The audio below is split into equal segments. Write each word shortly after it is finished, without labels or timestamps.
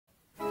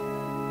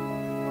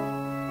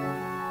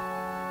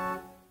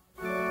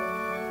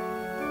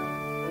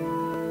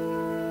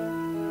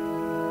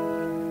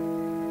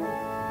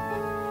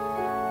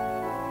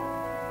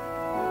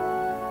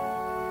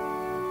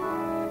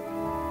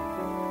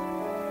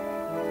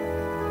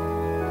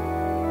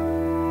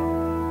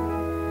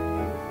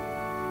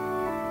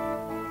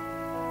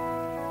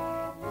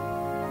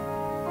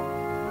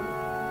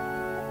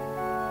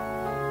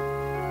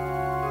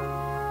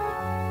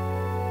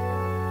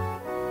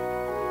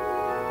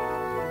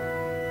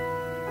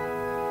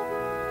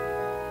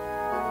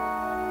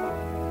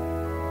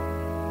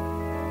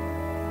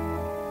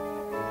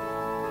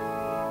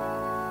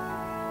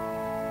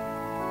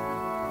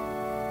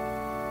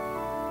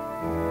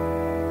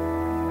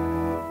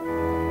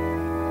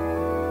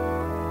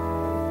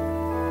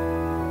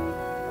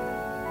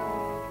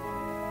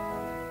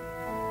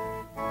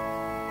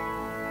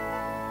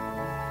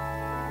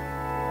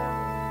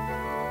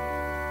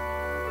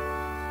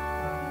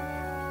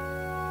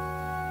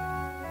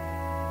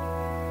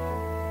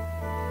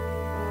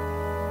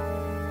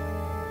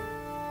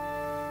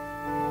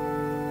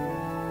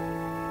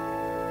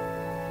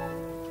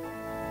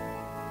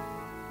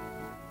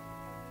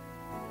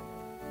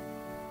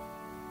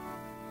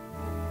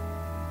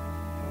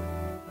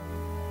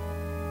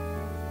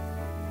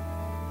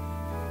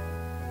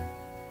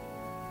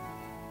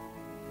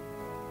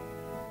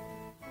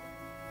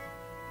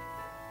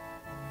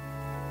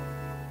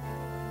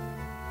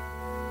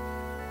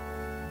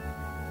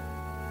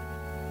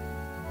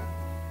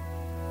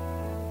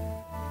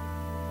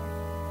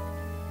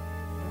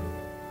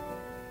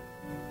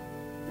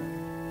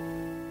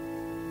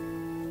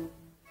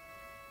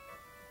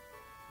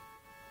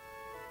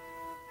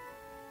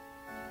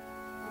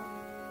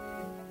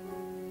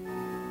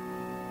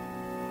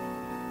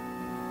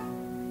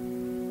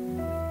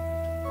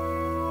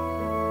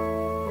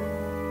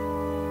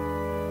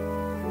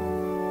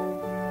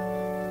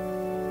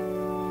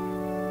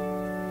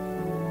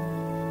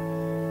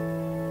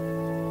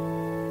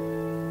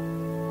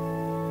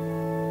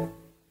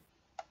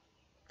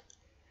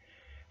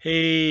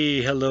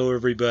Hey, hello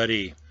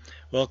everybody.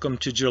 Welcome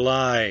to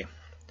July.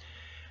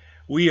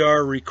 We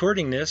are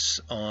recording this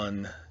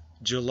on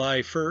July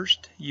 1st.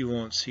 You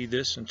won't see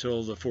this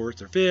until the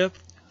 4th or 5th.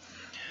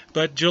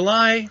 But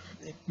July,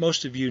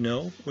 most of you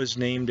know, was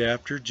named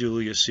after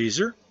Julius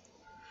Caesar.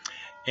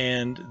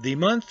 And the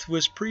month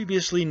was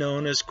previously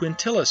known as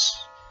Quintilis.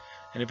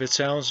 And if it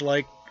sounds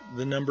like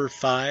the number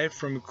 5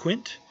 from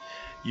Quint,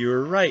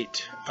 you're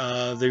right.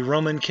 The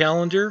Roman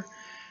calendar,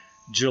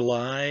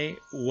 July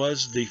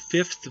was the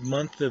 5th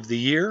month of the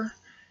year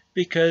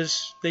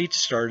because they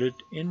started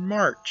in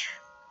March.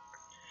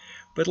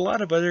 But a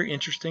lot of other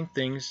interesting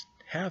things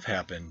have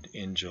happened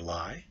in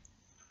July,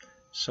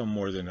 some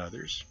more than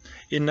others.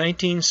 In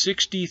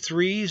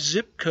 1963,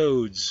 zip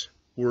codes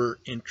were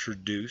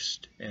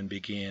introduced and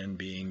began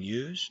being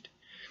used.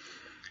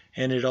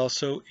 And it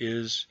also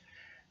is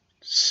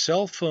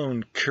Cell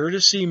Phone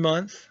Courtesy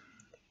Month,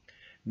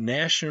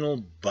 National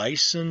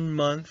Bison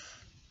Month,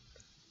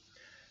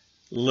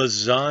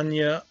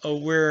 Lasagna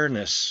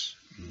Awareness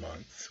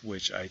Month,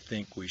 which I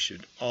think we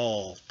should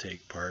all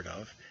take part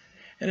of.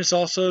 And it's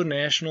also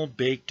National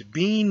Baked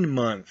Bean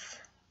Month.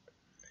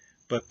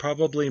 But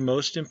probably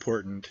most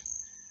important,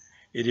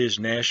 it is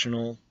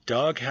National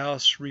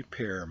Doghouse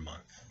Repair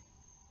Month.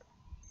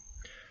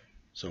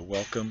 So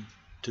welcome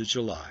to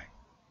July.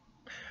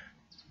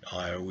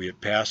 We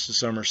have passed the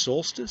summer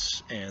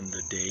solstice and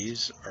the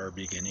days are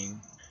beginning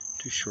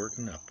to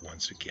shorten up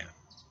once again.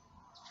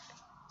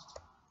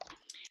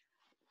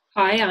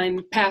 Hi,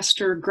 I'm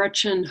Pastor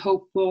Gretchen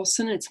Hope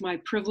Wilson. It's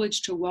my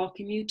privilege to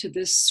welcome you to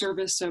this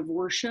service of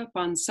worship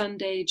on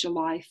Sunday,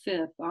 July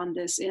 5th, on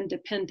this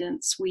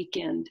Independence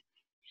weekend.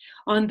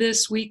 On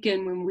this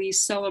weekend, when we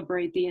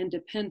celebrate the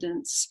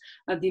independence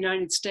of the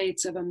United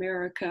States of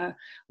America,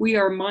 we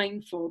are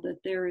mindful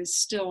that there is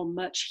still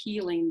much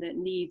healing that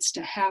needs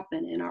to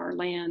happen in our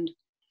land.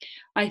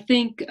 I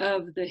think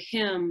of the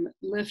hymn,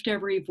 Lift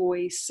Every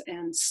Voice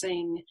and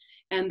Sing,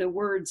 and the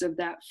words of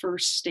that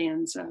first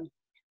stanza.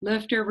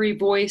 Lift every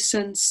voice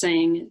and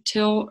sing,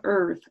 till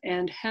earth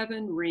and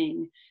heaven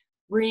ring,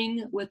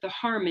 ring with the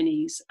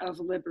harmonies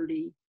of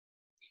liberty.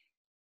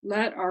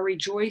 Let our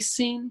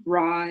rejoicing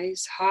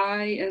rise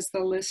high as the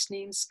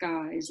listening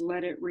skies,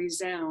 let it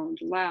resound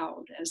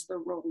loud as the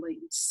rolling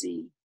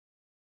sea.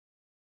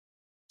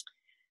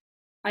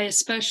 I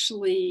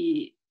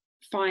especially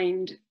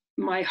find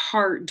my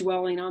heart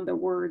dwelling on the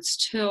words,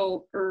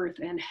 till earth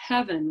and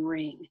heaven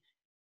ring,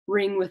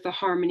 ring with the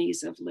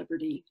harmonies of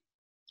liberty.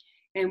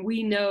 And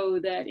we know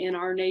that in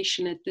our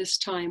nation at this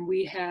time,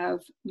 we have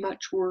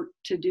much work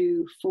to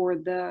do for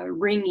the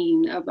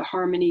ringing of the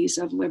harmonies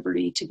of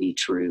liberty to be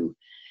true,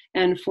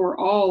 and for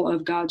all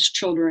of God's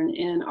children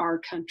in our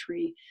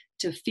country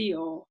to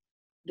feel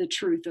the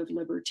truth of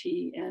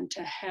liberty and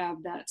to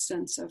have that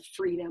sense of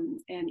freedom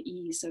and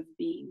ease of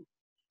being.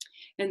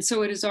 And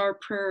so it is our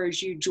prayer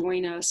as you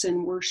join us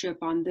in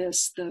worship on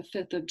this, the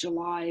 5th of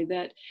July,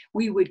 that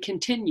we would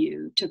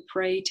continue to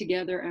pray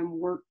together and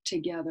work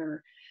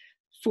together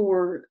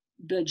for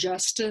the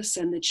justice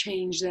and the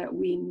change that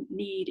we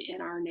need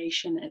in our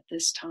nation at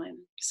this time.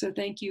 So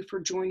thank you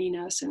for joining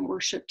us in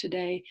worship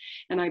today,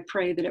 and I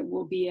pray that it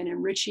will be an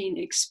enriching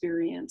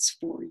experience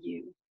for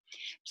you.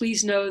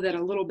 Please know that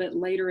a little bit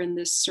later in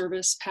this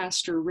service,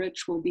 Pastor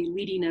Rich will be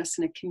leading us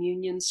in a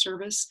communion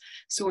service.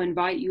 So I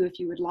invite you, if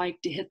you would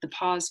like, to hit the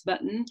pause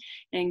button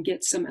and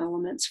get some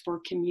elements for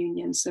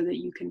communion so that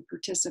you can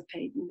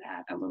participate in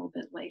that a little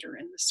bit later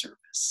in the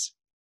service.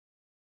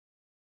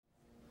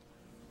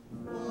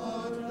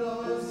 What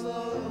does the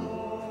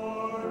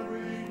Lord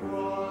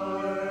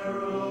require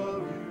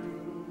of you?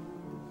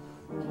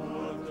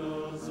 What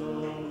does the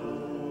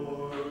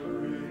Lord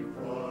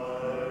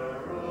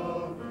require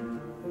of you?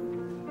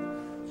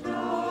 Does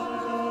the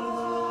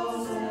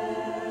Lord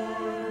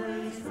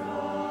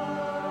require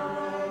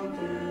of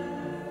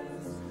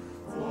this?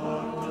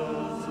 What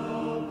does the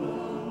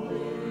Lord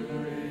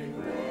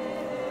require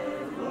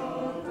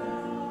of you?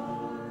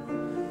 Does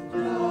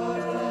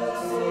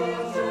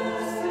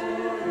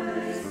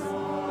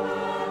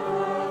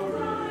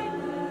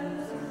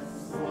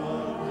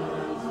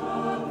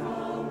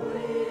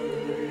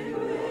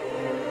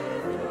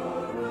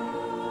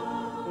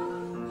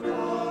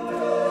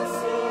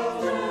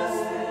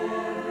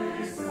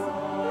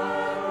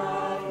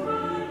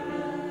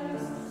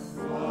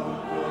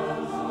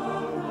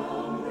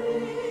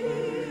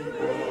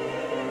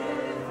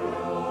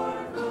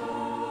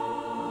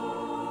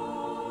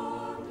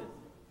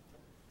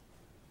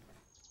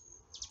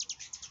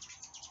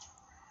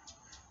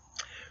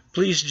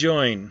Please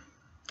join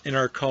in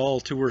our call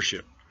to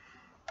worship.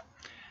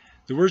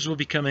 The words will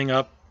be coming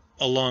up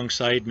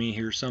alongside me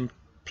here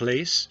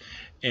someplace,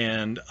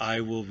 and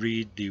I will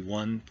read the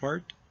one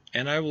part,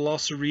 and I will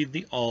also read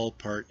the all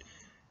part,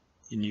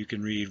 and you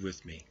can read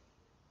with me.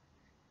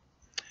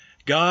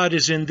 God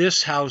is in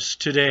this house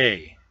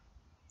today,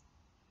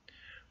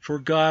 for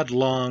God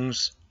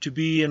longs to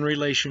be in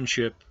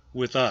relationship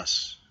with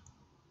us.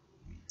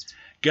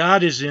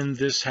 God is in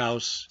this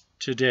house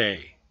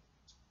today,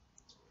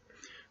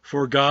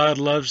 for God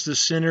loves the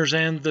sinners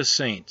and the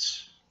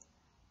saints.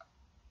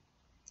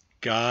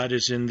 God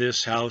is in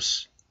this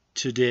house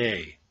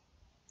today.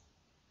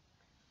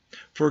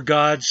 For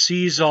God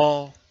sees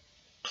all,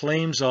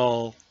 claims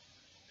all,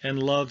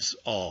 and loves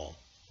all.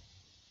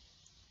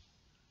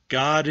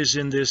 God is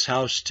in this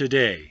house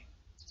today.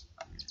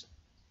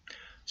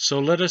 So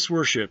let us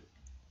worship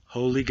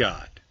Holy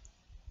God.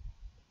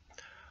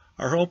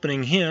 Our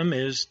opening hymn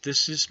is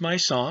This Is My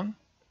Song.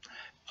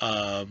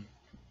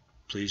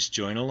 Please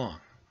join along.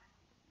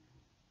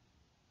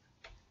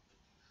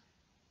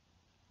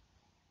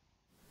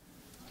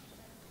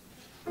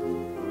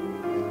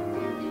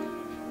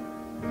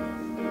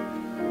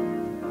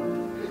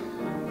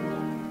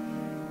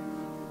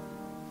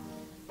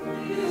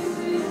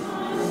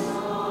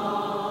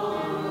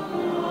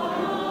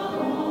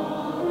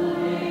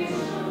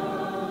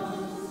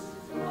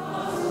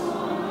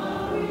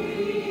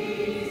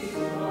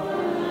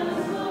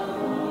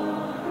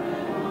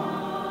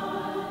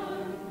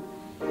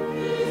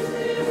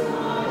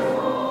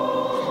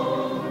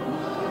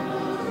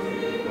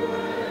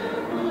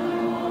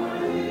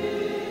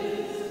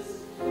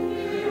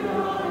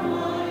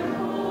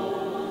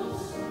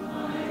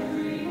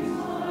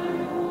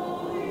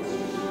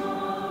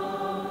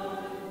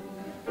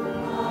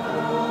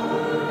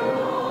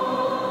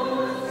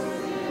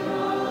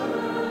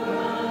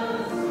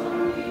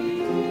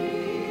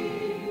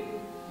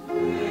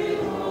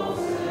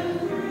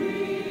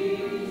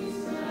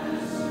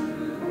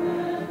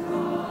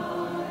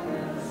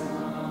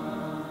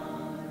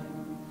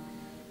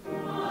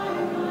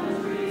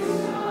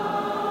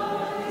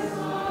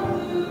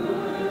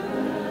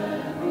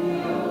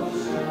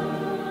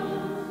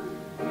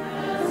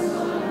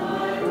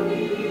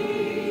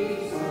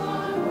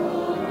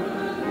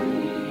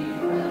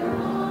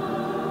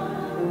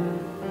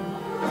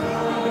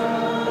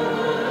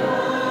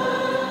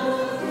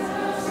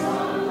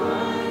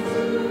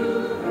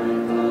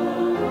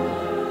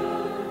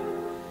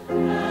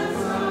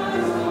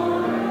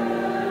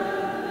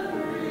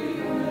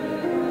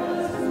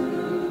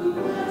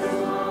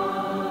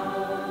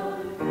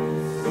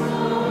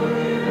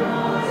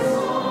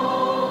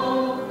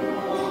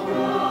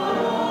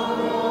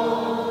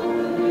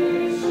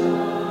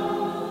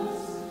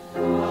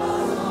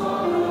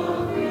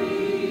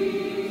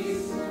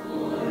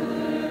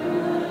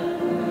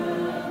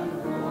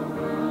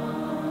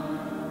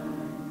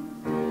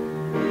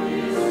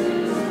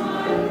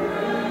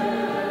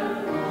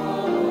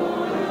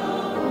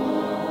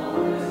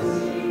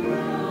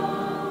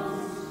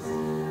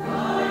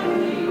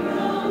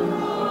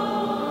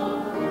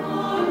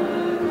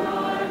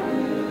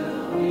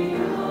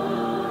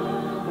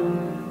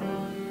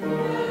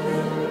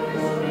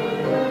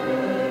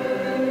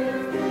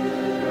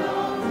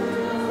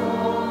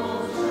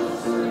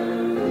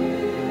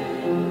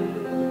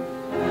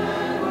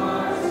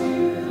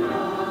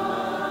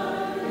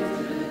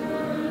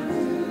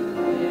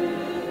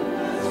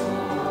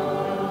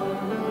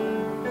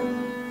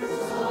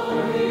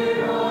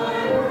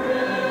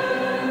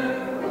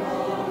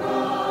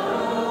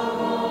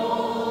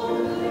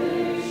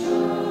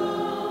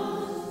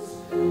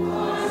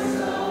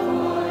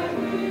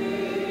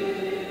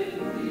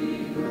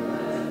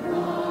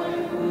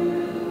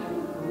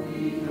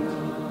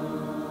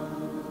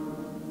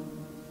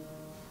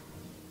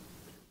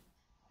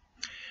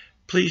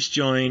 Please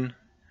join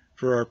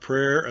for our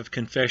prayer of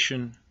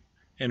confession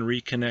and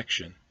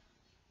reconnection.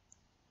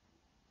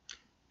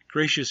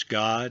 Gracious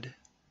God,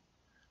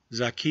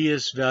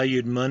 Zacheus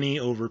valued money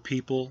over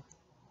people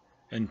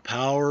and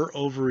power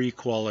over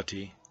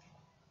equality.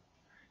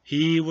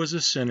 He was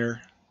a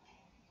sinner,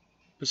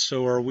 but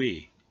so are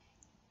we.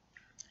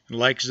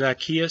 Like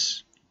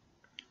Zacheus,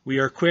 we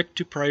are quick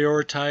to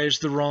prioritize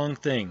the wrong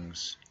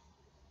things,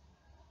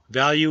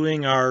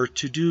 valuing our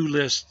to-do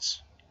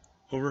lists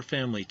over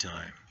family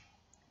time,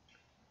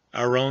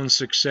 our own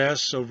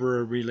success over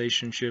a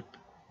relationship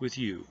with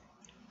you,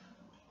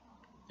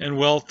 and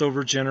wealth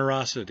over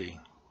generosity.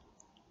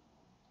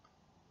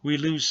 We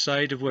lose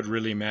sight of what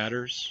really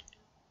matters.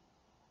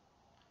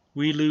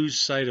 We lose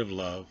sight of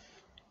love.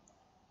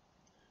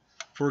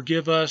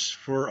 Forgive us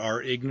for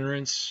our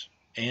ignorance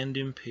and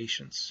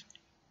impatience.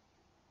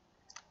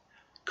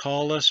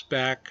 Call us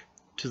back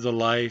to the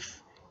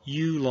life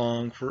you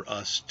long for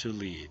us to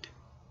lead.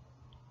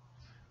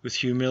 With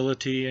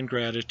humility and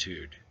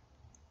gratitude,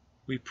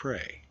 we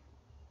pray.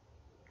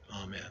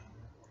 Amen.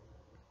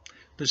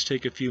 Let's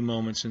take a few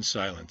moments in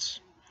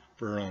silence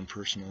for our own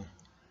personal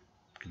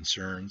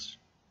concerns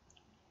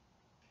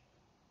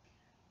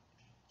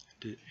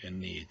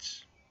and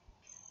needs.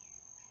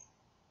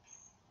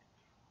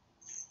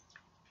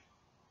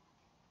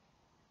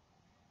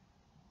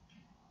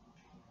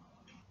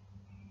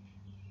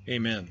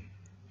 Amen.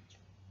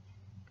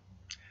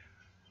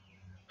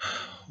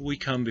 We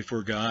come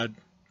before God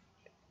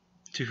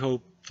to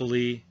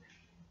hopefully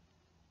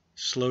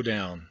slow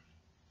down,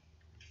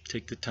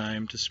 take the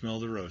time to smell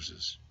the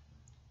roses,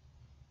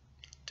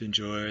 to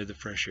enjoy the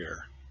fresh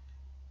air,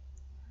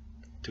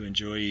 to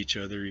enjoy each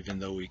other even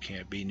though we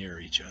can't be near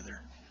each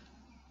other.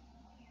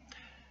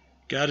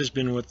 God has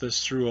been with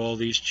us through all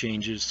these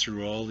changes,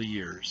 through all the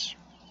years.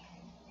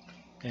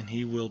 and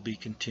He will be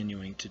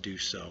continuing to do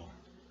so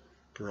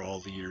for all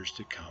the years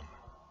to come.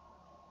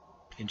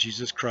 In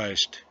Jesus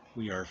Christ,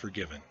 we are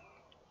forgiven.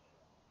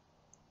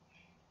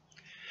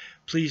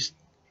 Please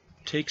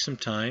take some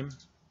time,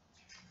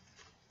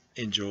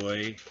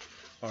 enjoy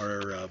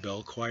our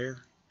bell choir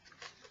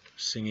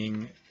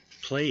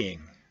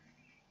playing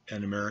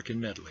an American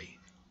medley.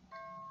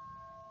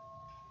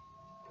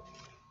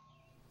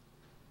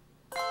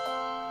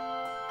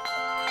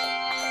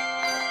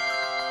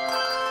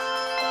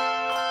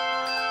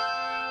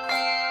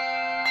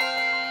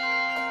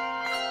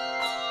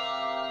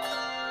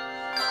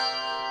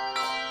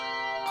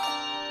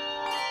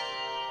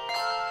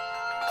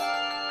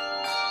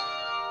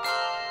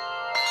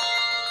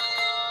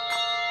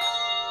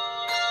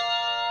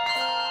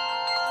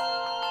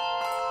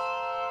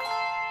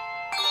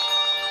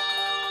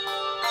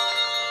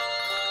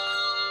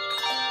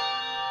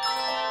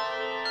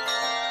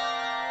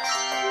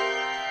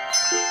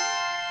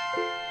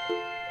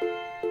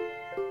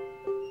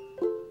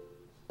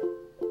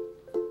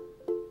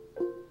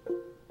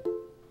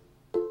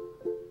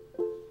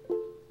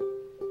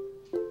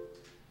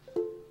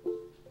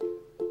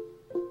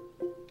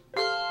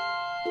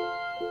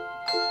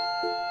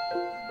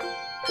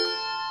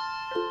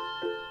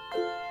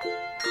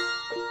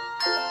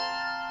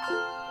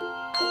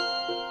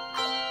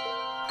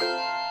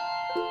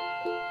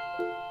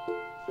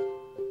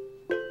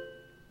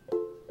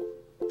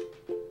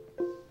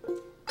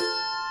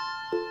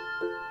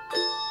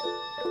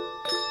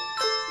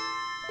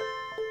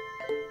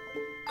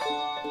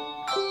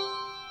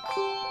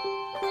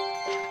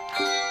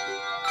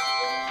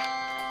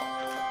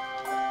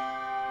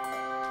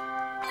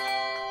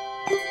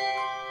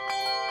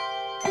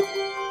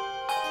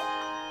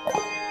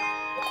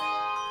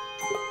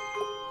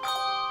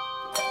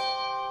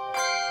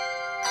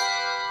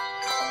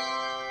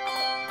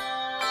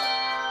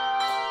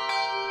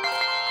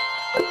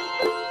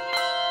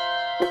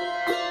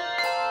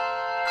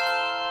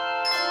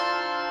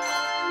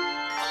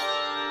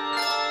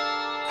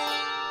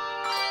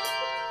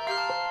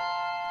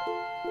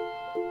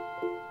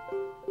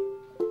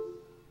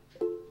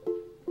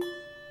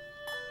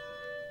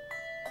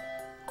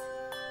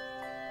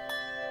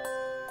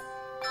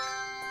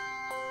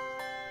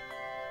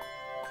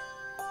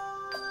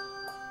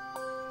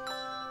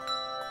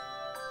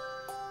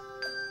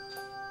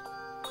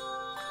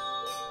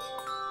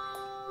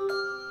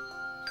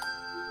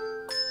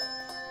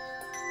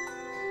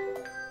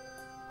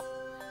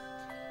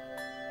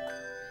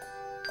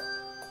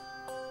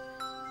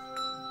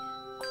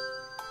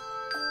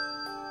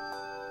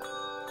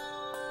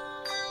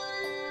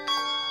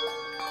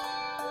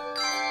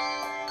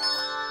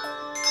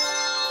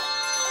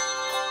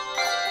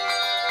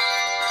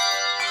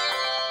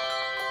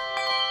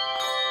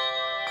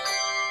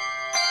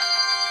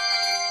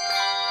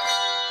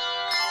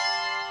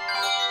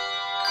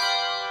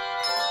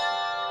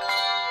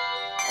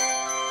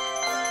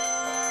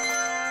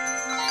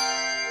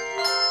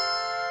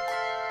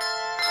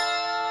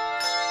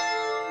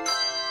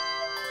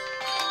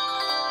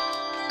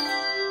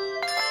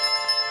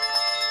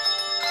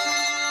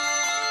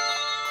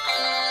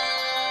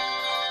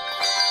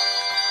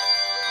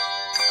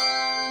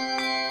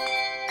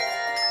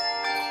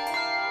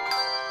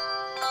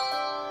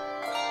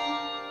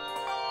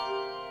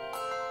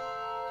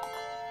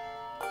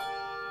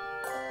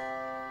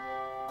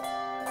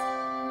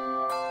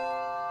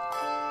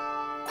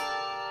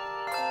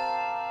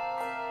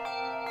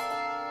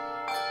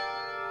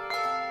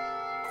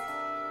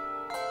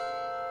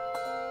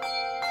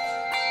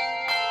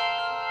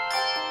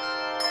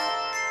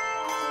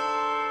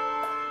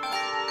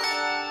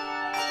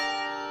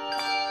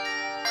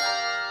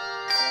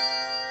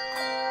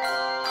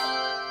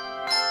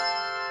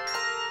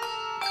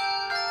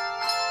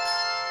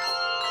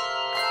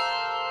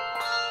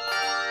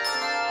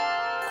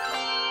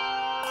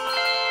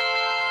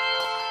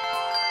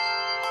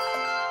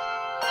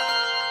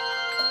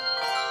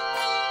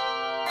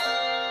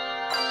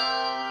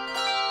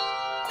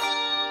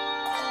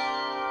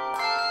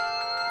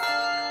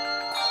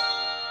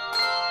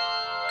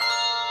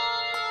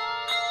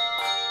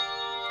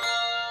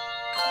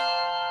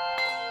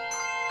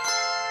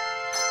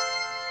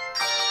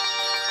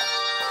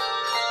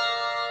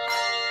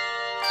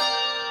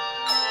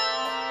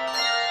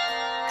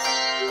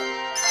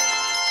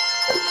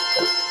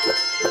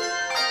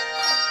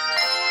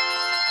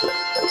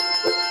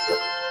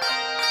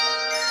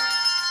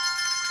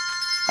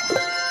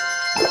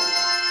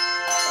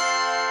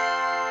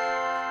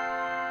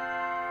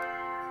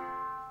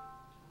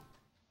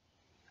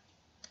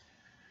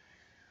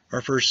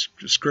 Our first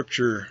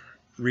scripture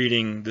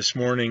reading this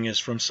morning is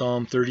from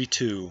Psalm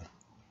 32,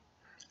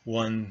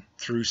 1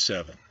 through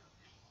 7.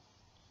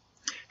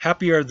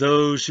 Happy are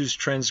those whose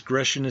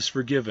transgression is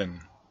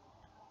forgiven,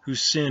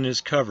 whose sin is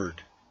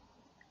covered.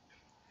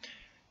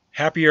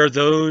 Happy are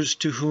those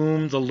to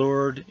whom the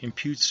Lord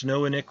imputes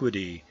no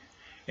iniquity,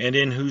 and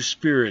in whose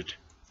spirit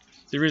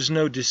there is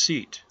no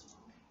deceit.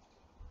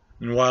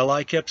 And while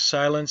I kept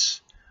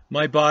silence,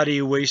 my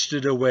body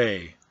wasted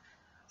away,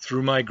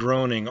 through my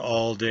groaning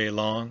all day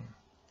long.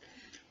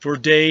 For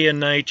day and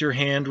night your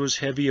hand was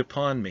heavy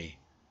upon me.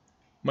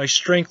 My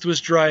strength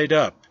was dried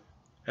up,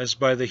 as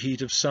by the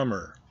heat of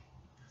summer.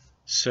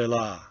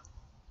 Selah.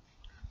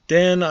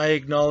 Then I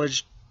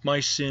acknowledged my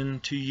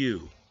sin to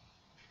you,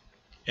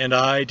 and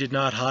I did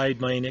not hide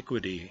my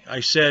iniquity.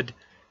 I said,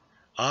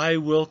 I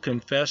will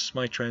confess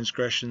my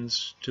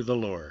transgressions to the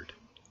Lord.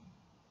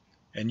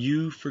 And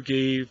you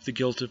forgave the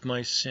guilt of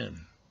my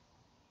sin.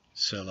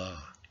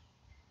 Selah.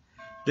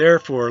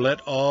 Therefore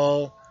let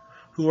all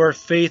who are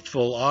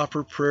faithful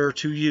offer prayer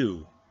to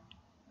you.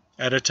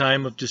 At a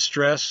time of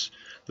distress,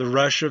 the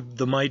rush of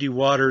the mighty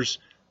waters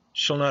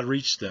shall not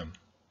reach them.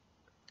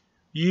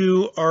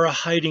 You are a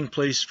hiding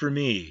place for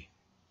me.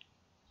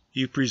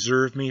 You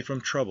preserve me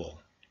from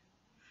trouble.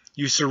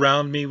 You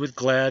surround me with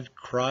glad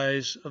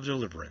cries of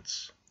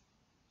deliverance.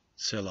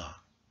 Selah.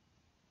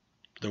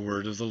 The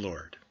word of the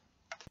Lord.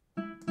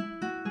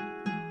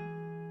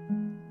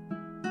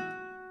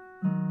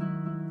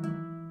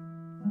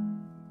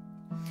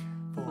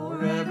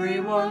 For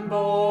everyone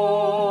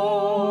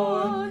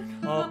born,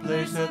 a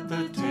place at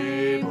the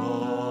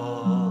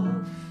table,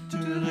 to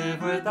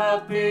live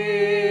without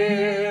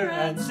fear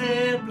and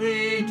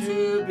simply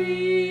to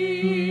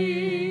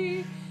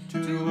be,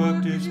 to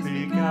work, to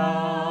speak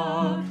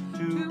out,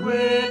 to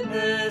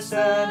witness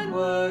and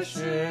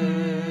worship.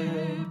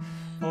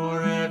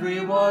 For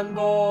everyone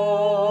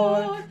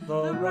born,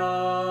 the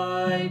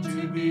right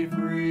to be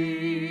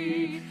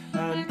free,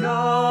 and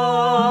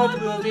God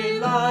will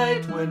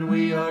delight when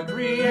we are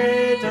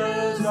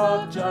creators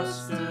of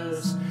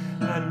justice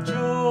and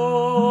joy,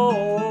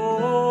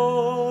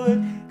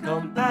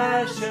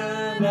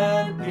 compassion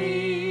and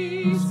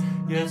peace.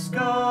 Yes,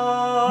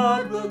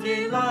 God will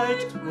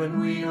delight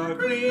when we are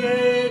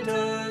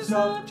creators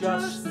of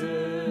justice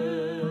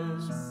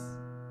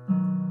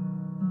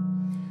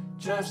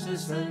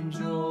and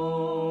joy.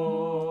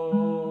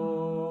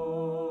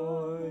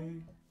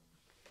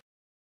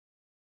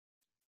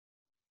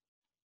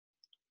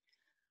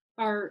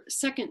 Our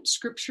second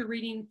scripture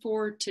reading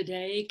for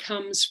today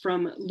comes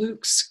from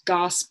Luke's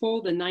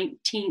Gospel, the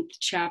 19th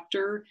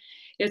chapter.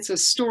 It's a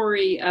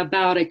story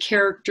about a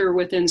character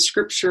within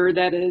scripture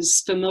that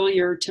is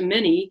familiar to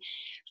many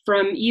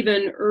from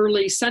even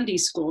early Sunday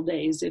school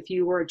days. If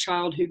you were a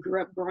child who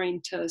grew up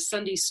going to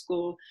Sunday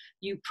school,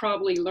 you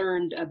probably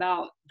learned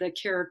about the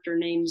character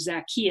named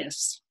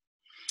Zacheus.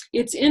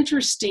 It's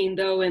interesting,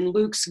 though, in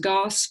Luke's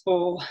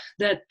Gospel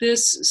that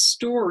this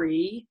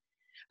story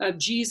of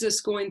Jesus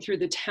going through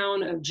the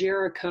town of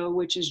Jericho,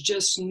 which is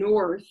just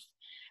north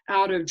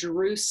out of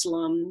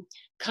Jerusalem,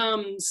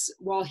 comes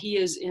while he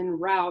is en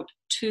route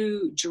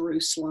to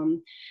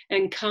Jerusalem,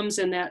 and comes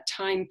in that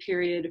time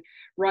period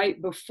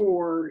right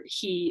before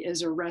he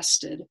is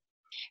arrested.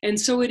 And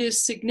so it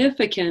is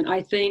significant,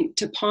 I think,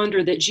 to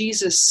ponder that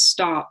Jesus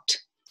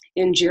stopped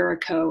in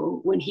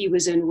Jericho when he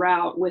was en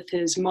route with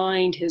his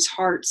mind, his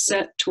heart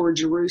set toward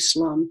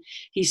Jerusalem.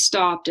 He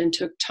stopped and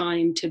took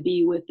time to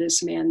be with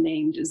this man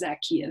named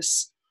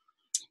Zacheus.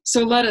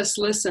 So let us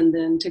listen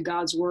then to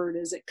God's word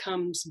as it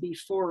comes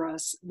before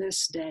us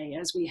this day,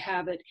 as we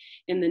have it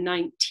in the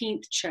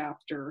 19th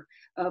chapter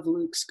of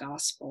Luke's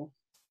Gospel.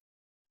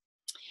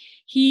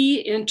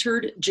 He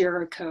entered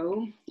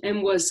Jericho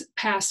and was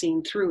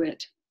passing through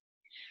it.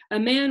 A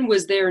man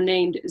was there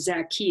named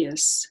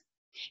Zacheus.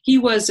 He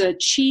was a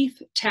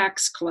chief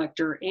tax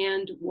collector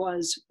and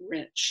was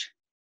rich.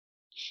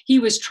 He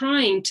was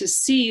trying to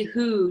see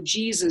who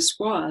Jesus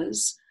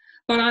was,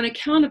 but on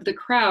account of the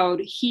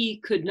crowd, he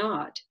could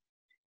not,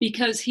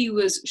 because he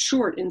was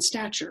short in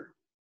stature.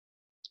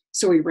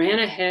 So he ran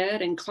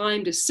ahead and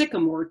climbed a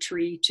sycamore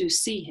tree to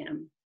see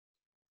him,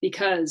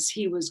 because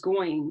he was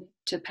going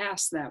to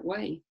pass that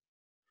way.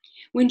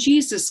 When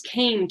Jesus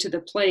came to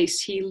the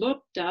place, he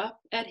looked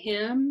up at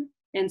him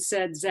and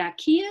said,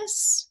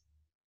 Zacheus,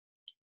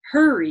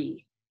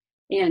 hurry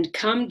and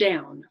come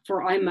down,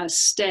 for I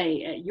must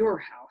stay at your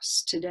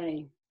house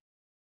today.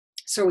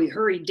 So he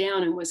hurried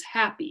down and was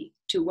happy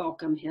to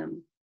welcome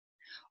him.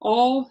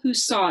 All who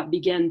saw it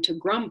began to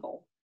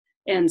grumble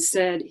and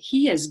said,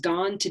 he has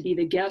gone to be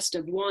the guest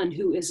of one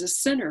who is a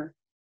sinner.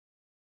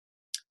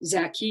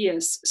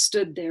 Zacheus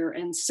stood there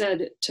and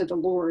said to the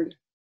Lord,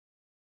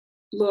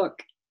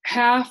 look,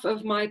 half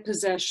of my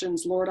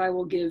possessions, Lord, I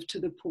will give to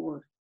the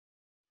poor.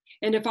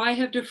 And if I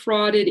have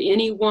defrauded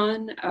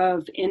anyone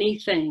of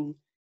anything,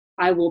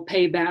 I will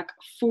pay back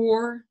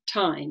 4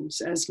 times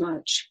as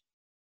much.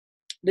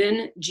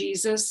 Then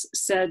Jesus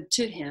said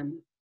to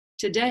him,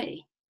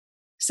 today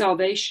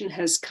salvation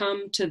has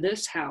come to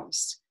this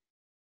house,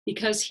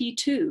 because he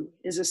too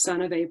is a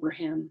son of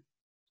Abraham.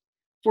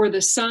 For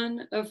the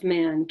Son of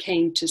Man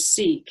came to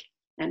seek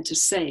and to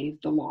save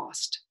the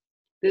lost.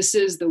 This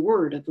is the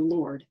word of the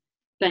Lord.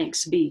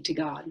 Thanks be to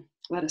God.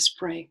 Let us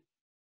pray.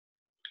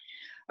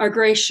 Our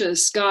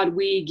gracious God,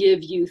 we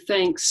give you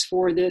thanks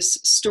for this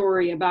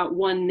story about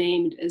one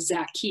named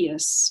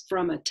Zacheus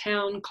from a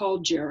town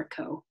called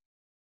Jericho,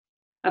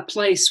 a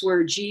place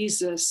where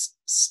Jesus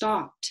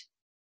stopped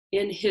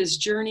in his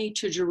journey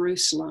to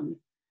Jerusalem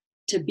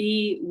to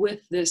be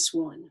with this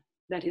one,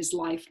 that his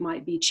life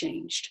might be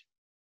changed.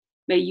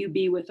 May you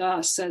be with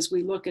us as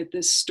we look at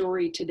this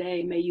story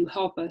today. May you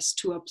help us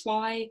to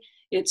apply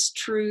its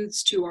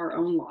truths to our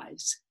own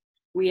lives.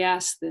 We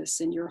ask this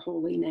in your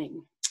holy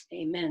name.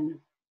 Amen.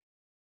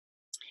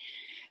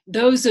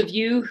 Those of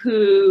you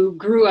who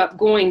grew up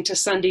going to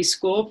Sunday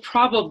school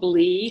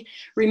probably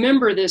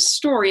remember this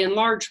story in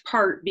large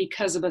part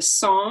because of a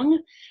song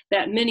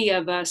that many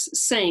of us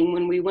sang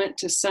when we went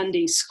to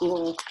Sunday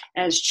school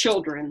as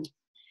children.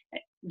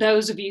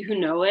 Those of you who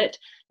know it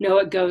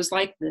goes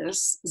like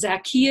this.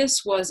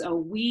 Zacheus was a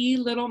wee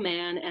little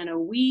man, and a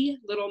wee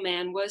little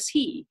man was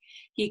he.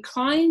 He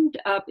climbed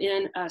up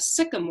in a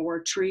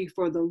sycamore tree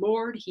for the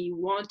Lord he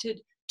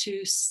wanted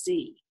to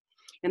see.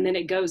 And then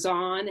it goes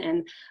on,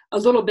 and a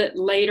little bit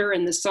later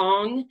in the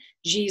song,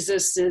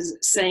 Jesus is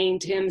saying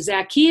to him,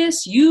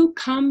 Zacheus, you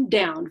come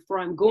down, for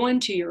I'm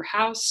going to your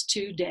house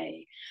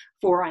today.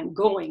 For I'm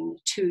going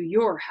to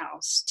your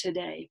house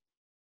today.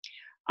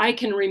 I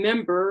can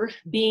remember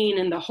being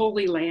in the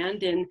Holy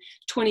Land in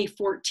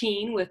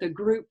 2014 with a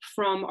group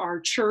from our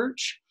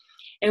church,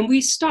 and we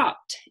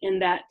stopped in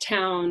that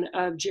town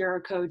of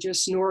Jericho,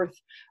 just north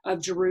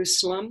of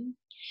Jerusalem.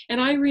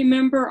 And I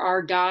remember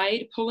our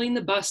guide pulling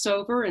the bus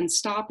over and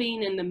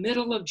stopping in the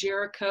middle of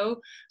Jericho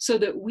so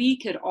that we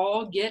could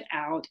all get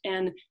out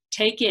and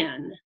take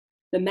in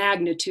the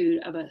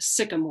magnitude of a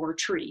sycamore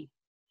tree.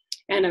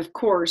 And of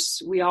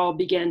course, we all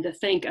began to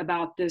think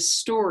about this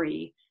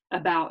story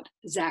about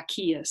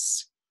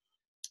Zacheus.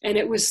 And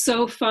it was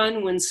so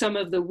fun when some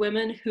of the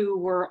women who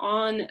were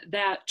on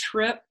that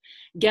trip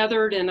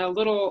gathered in a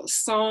little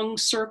song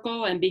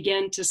circle and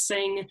began to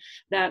sing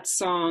that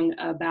song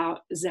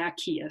about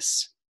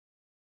Zacheus.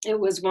 It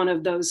was one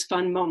of those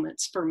fun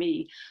moments for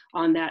me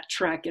on that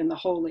trek in the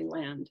Holy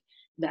Land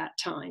that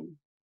time.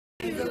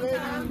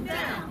 Come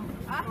down.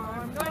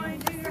 I'm going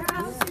to your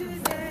house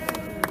today.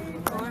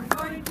 I'm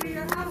going to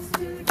your house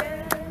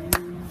today.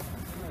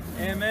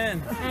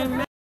 Amen.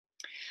 Amen.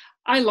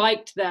 I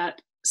liked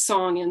that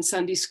song in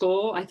Sunday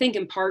school, I think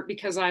in part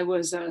because I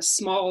was a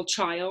small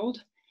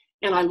child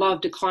and I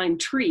loved to climb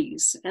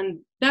trees. And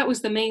that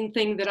was the main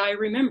thing that I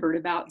remembered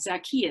about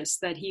Zacheus,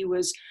 that he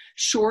was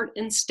short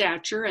in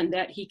stature and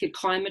that he could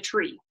climb a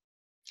tree.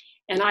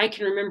 And I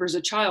can remember as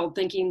a child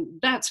thinking,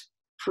 that's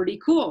pretty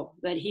cool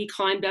that he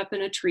climbed up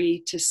in a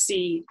tree to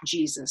see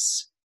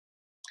Jesus.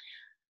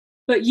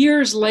 But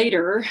years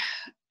later,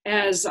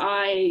 as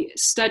I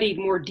studied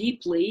more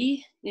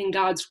deeply in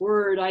God's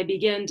word, I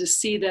began to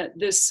see that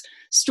this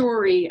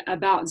story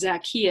about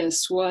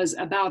Zacheus was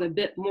about a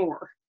bit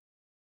more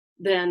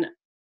than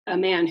a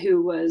man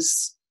who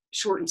was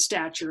short in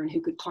stature and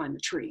who could climb a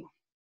tree.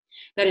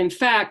 That in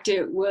fact,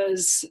 it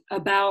was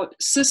about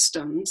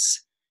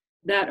systems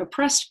that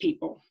oppressed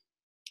people,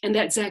 and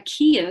that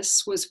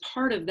Zacheus was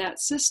part of that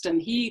system.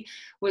 He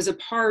was a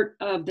part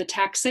of the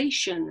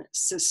taxation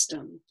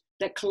system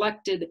that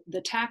collected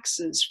the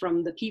taxes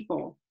from the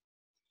people.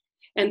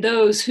 And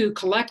those who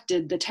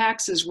collected the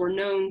taxes were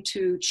known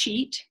to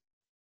cheat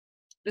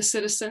the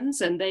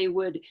citizens, and they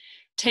would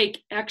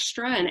take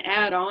extra and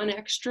add on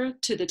extra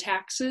to the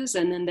taxes,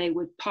 and then they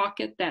would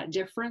pocket that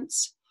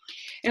difference.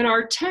 And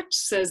our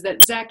text says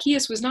that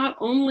Zacheus was not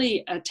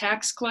only a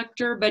tax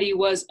collector, but he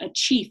was a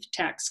chief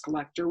tax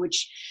collector,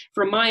 which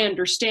from my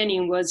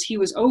understanding was he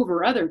was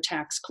over other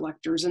tax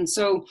collectors. And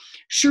so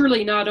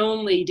surely not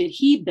only did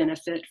he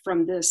benefit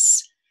from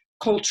this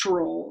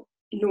cultural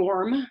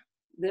norm,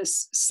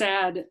 this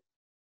sad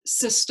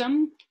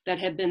system that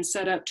had been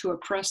set up to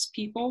oppress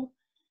people,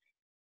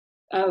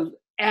 of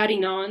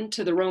adding on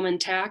to the Roman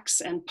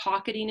tax and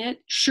pocketing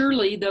it,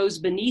 surely those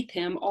beneath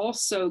him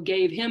also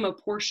gave him a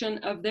portion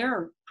of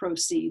their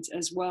proceeds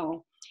as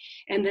well.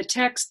 And the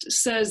text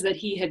says that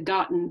he had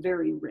gotten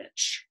very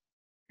rich,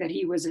 that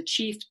he was a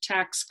chief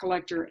tax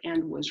collector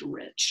and was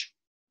rich.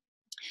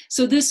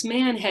 So this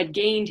man had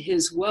gained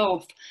his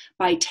wealth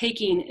by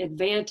taking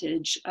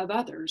advantage of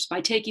others,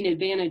 by taking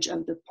advantage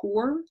of the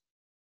poor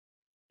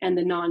and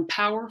the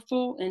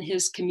non-powerful in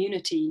his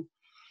community.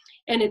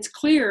 And it's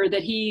clear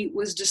that he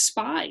was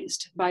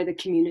despised by the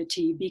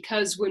community,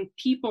 because when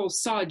people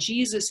saw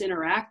Jesus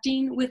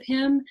interacting with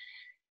him,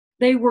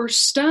 they were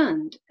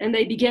stunned and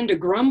they began to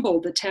grumble,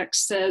 the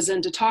text says,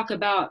 and to talk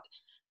about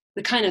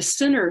the kind of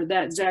sinner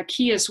that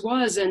Zacheus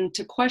was, and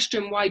to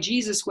question why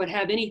Jesus would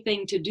have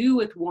anything to do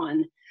with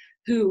one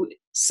who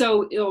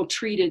so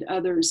ill-treated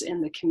others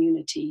in the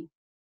community.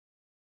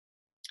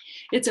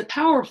 It's a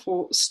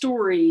powerful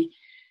story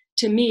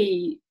to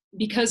me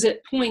because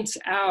it points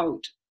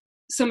out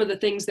some of the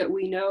things that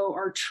we know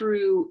are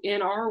true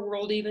in our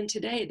world even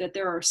today, that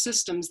there are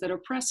systems that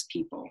oppress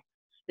people,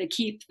 that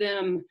keep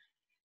them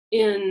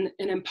in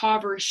an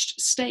impoverished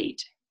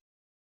state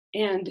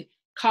and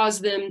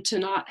cause them to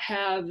not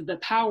have the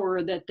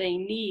power that they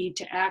need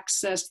to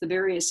access the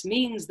various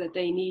means that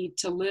they need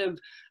to live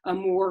a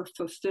more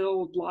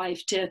fulfilled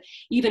life, to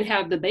even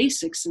have the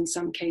basics in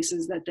some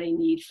cases that they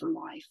need for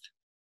life.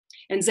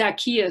 And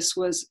Zacheus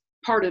was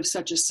part of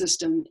such a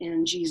system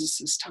in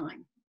Jesus's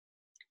time.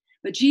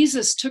 But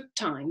Jesus took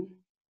time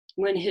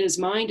when his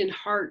mind and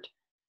heart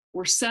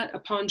were set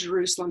upon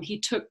Jerusalem, he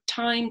took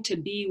time to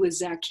be with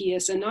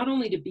Zacheus, and not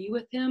only to be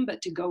with him,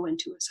 but to go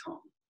into his home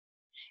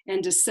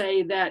and to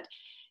say that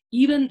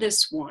even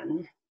this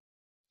one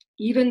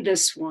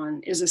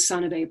is a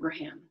son of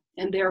Abraham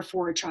and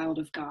therefore a child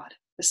of God,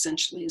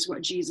 essentially is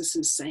what Jesus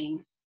is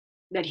saying,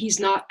 that he's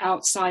not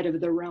outside of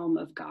the realm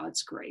of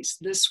God's grace.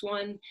 This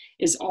one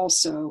is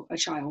also a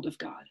child of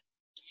God.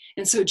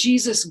 And so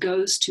Jesus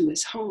goes to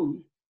his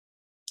home.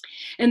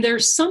 And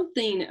there's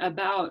something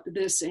about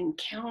this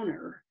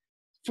encounter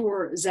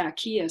for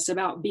Zacheus,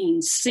 about being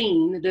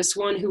seen, this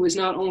one who was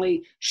not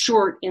only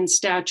short in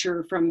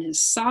stature from his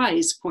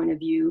size point of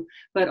view,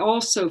 but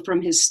also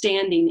from his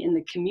standing in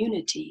the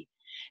community,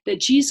 that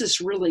Jesus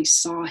really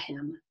saw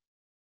him.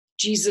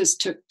 Jesus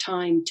took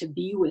time to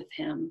be with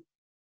him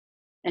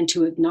and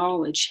to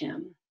acknowledge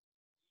him.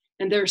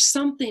 And there's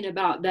something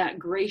about that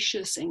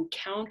gracious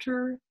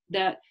encounter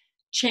that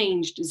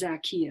changed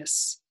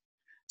Zacheus,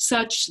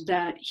 such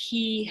that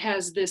he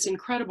has this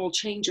incredible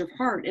change of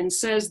heart and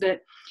says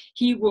that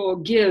he will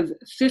give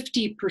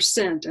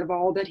 50% of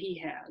all that he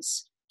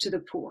has to the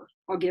poor.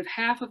 I'll give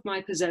half of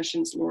my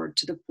possessions, Lord,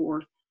 to the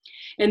poor.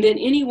 And then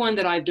anyone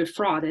that I've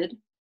defrauded,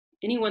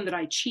 anyone that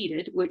I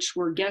cheated, which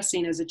we're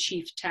guessing as a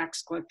chief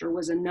tax collector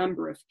was a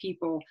number of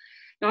people,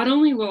 not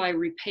only will I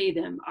repay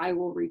them, I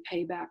will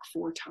repay back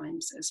 4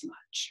 times as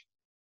much.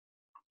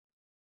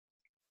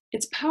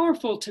 It's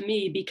powerful to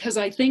me because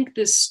I think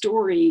this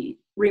story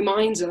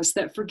reminds us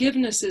that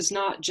forgiveness is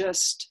not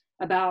just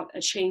about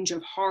a change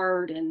of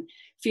heart and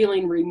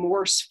feeling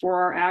remorse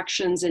for our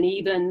actions and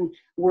even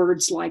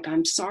words like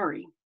I'm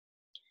sorry.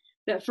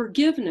 That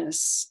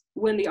forgiveness,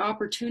 when the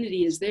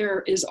opportunity is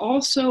there, is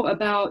also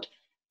about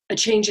a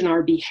change in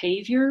our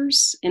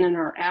behaviors and in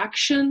our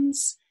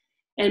actions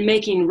and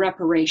making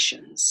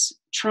reparations,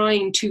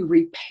 trying to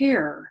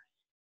repair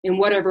in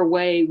whatever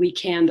way we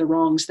can the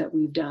wrongs that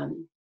we've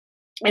done.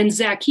 In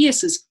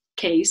Zacheus's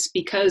case,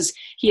 because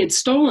he had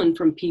stolen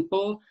from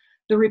people,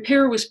 the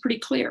repair was pretty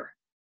clear.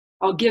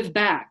 I'll give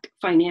back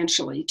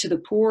financially to the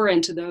poor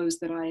and to those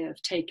that I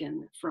have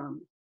taken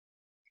from.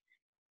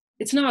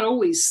 It's not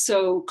always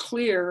so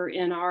clear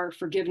in our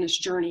forgiveness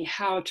journey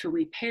how to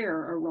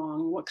repair a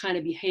wrong, what kind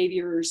of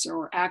behaviors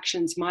or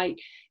actions might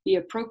be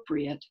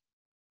appropriate.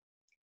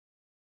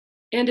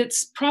 And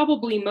it's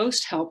probably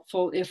most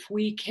helpful if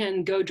we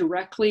can go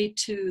directly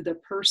to the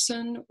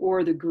person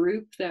or the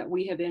group that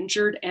we have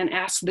injured and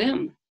ask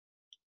them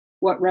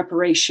what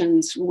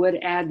reparations would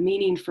add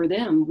meaning for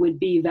them, would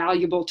be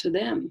valuable to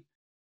them,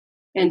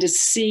 and to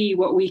see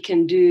what we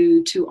can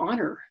do to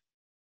honor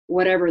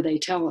whatever they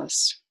tell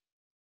us.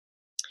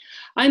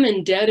 I'm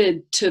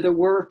indebted to the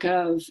work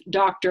of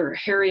Dr.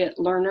 Harriet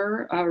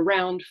Lerner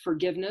around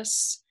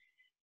forgiveness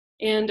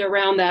and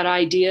around that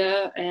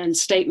idea and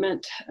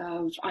statement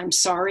of I'm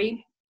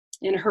sorry.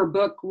 In her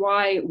book,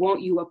 Why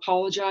Won't You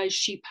Apologize?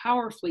 She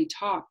powerfully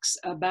talks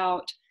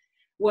about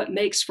what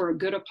makes for a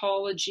good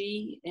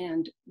apology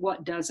and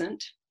what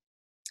doesn't.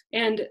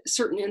 And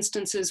certain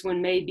instances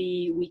when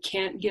maybe we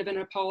can't give an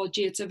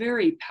apology. It's a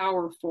very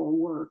powerful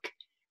work.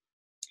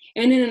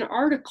 And in an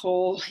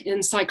article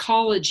in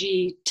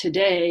Psychology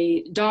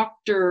Today,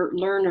 Dr.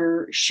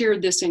 Lerner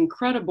shared this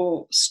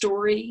incredible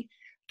story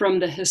from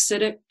the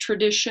Hasidic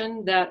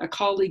tradition that a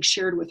colleague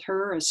shared with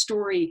her, a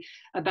story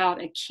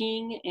about a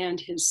king and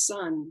his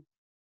son.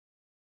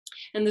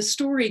 And the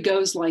story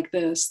goes like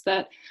this,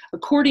 that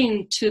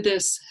according to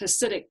this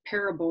Hasidic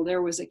parable,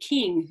 there was a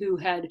king who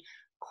had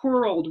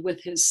quarreled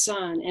with his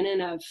son and in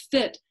a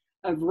fit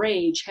of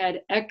rage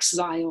had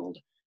exiled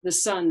the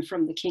son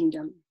from the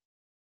kingdom.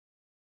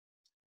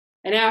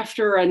 And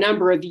after a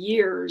number of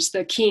years,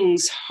 the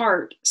king's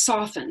heart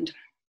softened.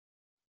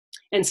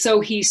 And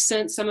so he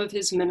sent some of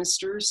his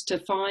ministers to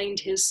find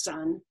his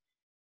son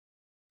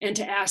and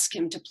to ask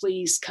him to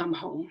please come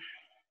home.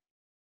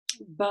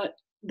 But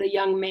the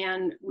young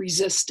man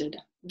resisted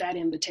that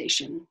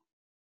invitation.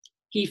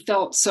 He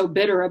felt so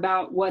bitter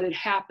about what had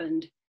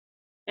happened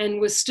and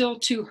was still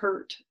too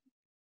hurt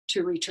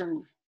to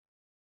return.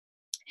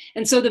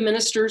 And so the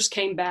ministers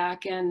came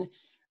back and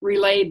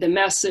relayed the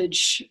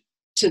message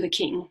to the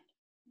king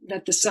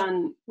that the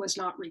son was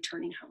not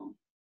returning home.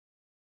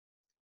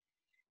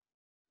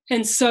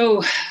 And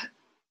so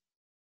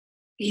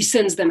he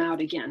sends them out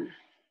again.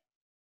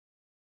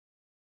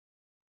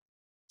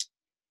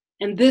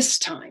 And this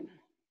time,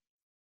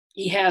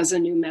 he has a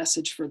new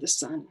message for the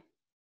son.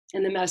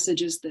 And the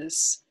message is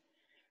this: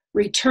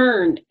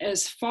 return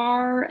as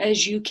far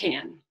as you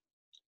can,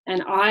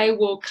 and I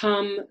will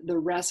come the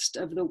rest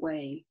of the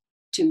way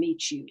to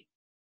meet you.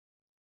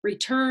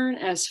 Return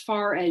as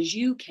far as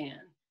you can,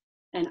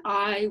 and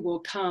I will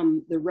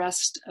come the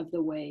rest of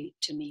the way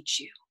to meet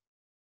you.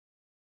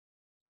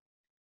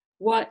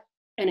 What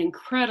an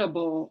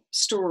incredible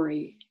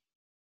story,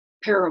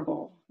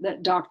 parable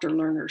that Dr.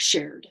 Lerner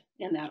shared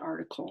in that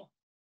article.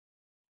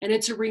 And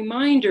it's a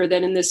reminder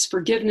that in this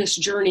forgiveness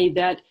journey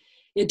that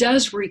it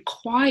does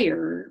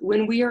require,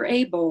 when we are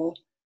able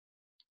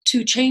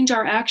to change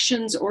our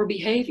actions or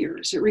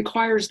behaviors, it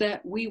requires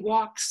that we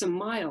walk some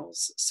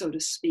miles, so to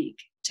speak,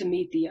 to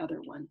meet the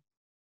other one.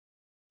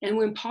 and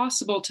when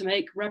possible, to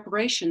make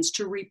reparations,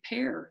 to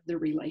repair the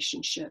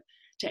relationship,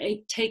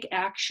 to take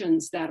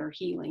actions that are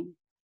healing.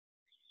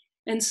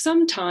 And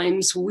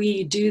sometimes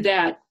we do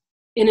that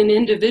in an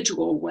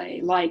individual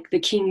way, like the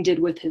king did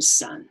with his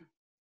son.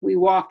 We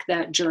walk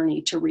that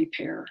journey to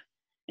repair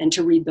and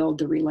to rebuild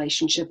the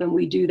relationship, and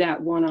we do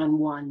that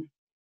one-on-one.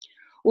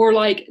 Or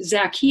like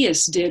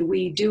Zacheus did,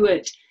 we do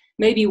it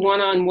maybe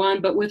one-on-one,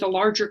 but with a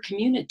larger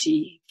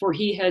community, for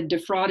he had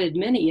defrauded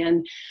many.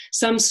 And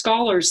some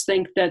scholars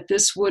think that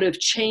this would have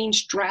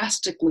changed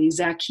drastically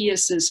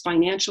Zacheus's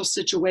financial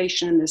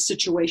situation and the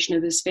situation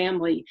of his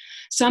family.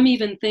 Some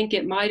even think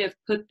it might have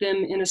put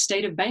them in a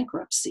state of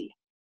bankruptcy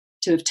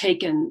to have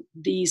taken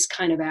these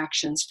kind of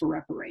actions for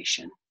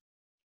reparation.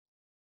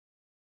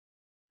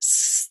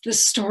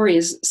 This story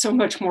is so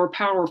much more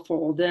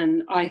powerful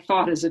than I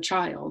thought as a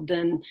child,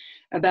 than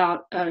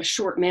about a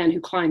short man who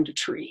climbed a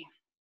tree.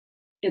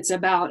 It's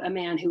about a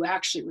man who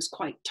actually was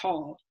quite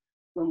tall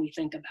when we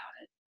think about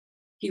it.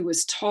 He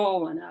was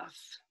tall enough.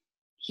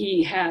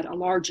 He had a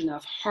large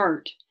enough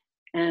heart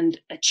and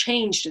a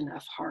changed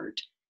enough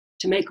heart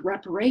to make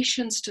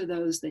reparations to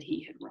those that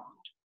he had wronged.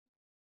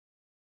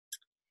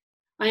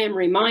 I am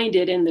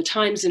reminded in the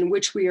times in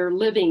which we are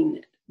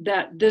living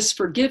that this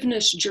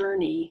forgiveness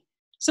journey,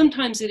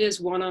 sometimes it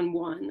is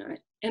one-on-one,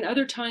 and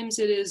other times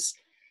it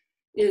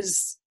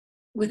is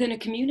within a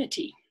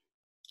community,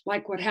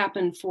 like what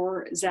happened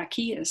for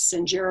Zacheus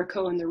and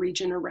Jericho and the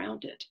region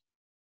around it.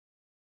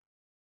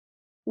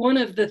 One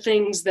of the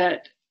things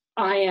that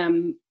I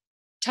am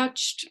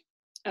touched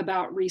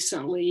about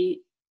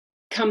recently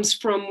comes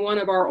from one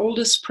of our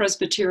oldest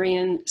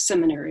Presbyterian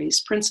seminaries,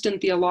 Princeton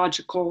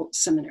Theological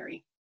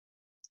Seminary,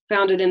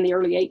 founded in the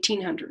early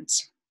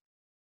 1800s.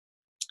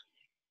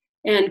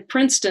 And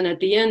Princeton, at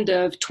the end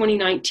of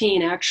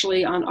 2019,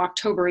 actually on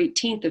October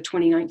 18th of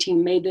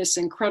 2019, made this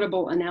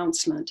incredible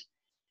announcement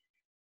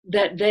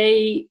that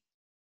they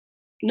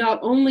not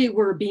only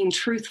were being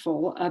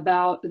truthful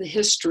about the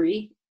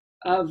history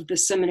of the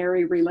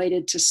seminary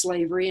related to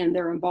slavery and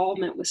their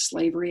involvement with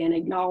slavery and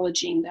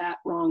acknowledging that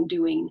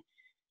wrongdoing,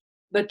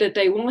 but that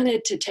they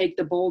wanted to take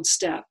the bold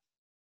step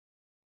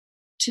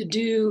to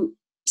do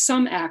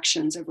some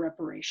actions of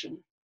reparation.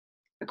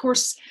 Of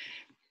course,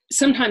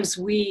 sometimes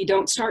we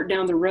don't start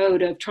down the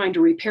road of trying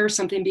to repair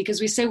something because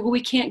we say, well,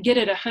 we can't get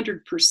it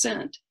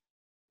 100%.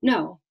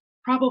 No,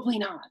 probably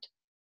not.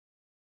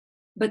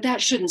 But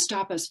that shouldn't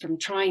stop us from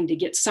trying to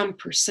get some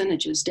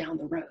percentages down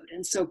the road.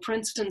 And so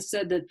Princeton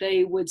said that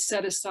they would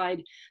set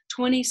aside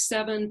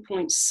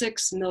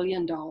 $27.6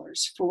 million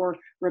for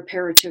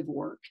reparative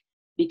work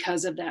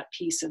because of that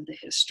piece of the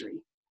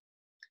history.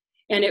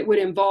 And it would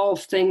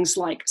involve things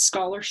like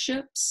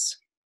scholarships,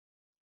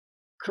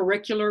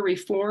 curricular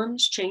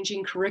reforms,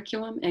 changing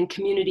curriculum, and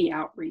community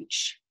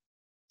outreach,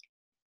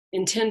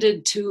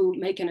 intended to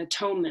make an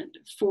atonement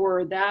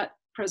for that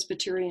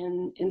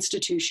Presbyterian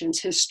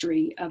institution's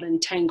history of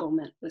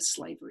entanglement with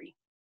slavery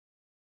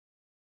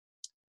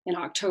in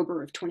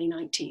October of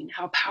 2019.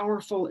 How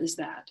powerful is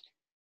that?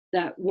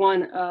 That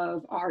one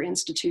of our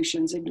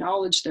institutions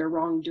acknowledged their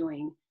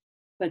wrongdoing,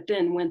 but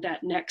then went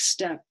that next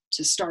step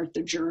to start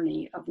the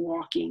journey of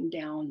walking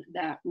down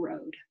that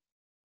road.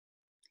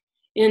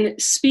 In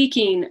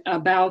speaking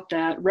about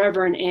that,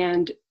 Reverend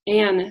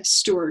Ann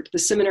Stewart, the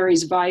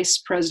seminary's vice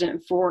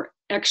president for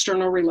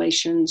external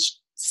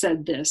relations,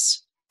 said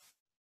this: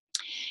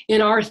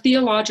 "In our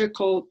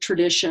theological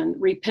tradition,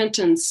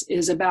 repentance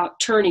is about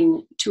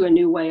turning to a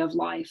new way of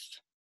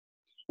life."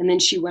 And then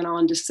she went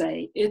on to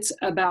say, it's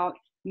about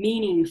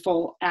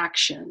meaningful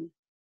action.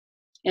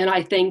 And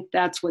I think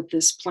that's what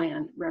this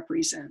plan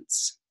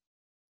represents.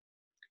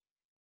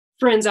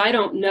 Friends, I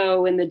don't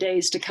know in the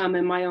days to come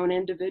in my own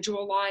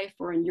individual life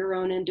or in your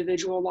own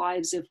individual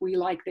lives if we,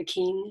 like the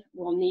king,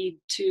 will need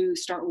to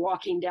start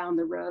walking down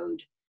the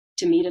road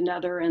to meet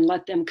another and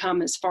let them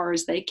come as far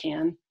as they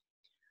can.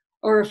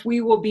 Or if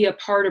we will be a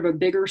part of a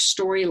bigger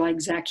story like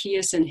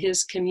Zacheus and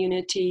his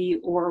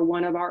community, or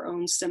one of our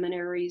own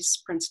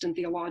seminaries, Princeton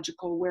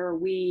Theological, where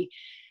we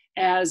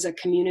as a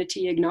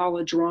community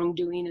acknowledge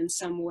wrongdoing in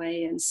some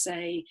way and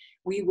say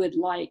we would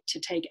like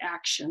to take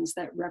actions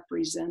that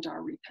represent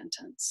our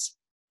repentance.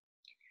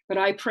 But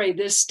I pray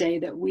this day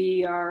that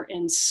we are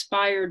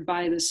inspired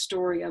by the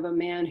story of a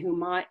man who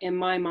in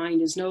my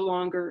mind is no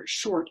longer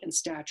short in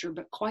stature,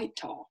 but quite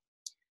tall,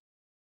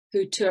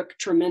 who took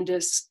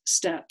tremendous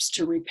steps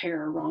to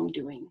repair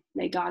wrongdoing.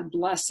 May God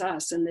bless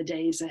us in the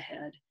days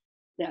ahead,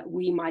 that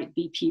we might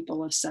be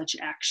people of such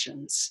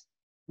actions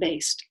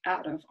based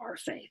out of our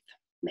faith.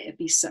 May it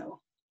be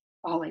so.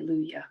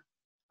 Alleluia.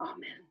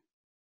 Amen.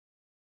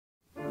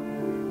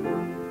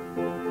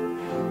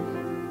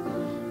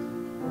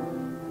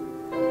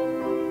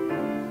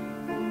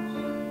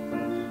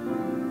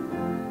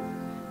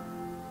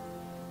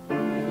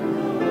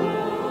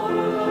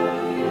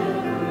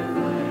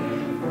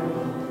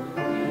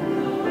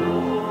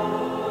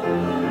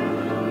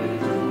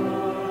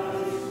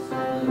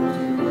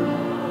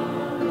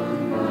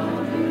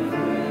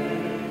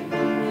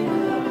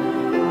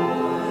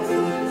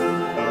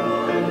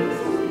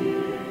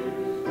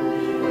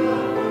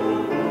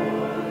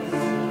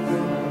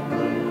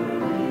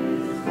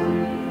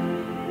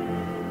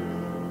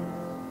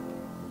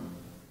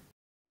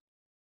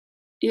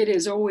 It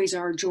is always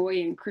our joy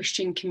in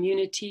Christian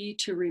community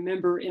to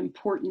remember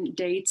important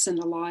dates in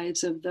the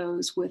lives of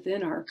those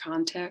within our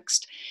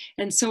context,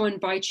 and so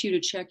invite you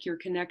to check your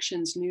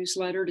Connections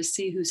newsletter to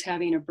see who's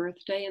having a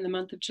birthday in the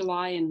month of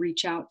July and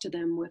reach out to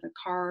them with a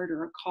card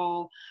or a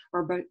call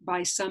or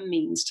by some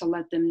means to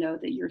let them know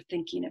that you're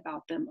thinking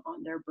about them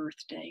on their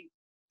birthday.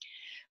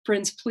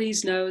 Friends,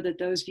 please know that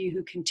those of you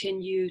who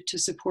continue to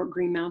support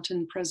Green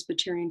Mountain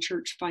Presbyterian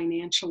Church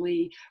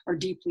financially are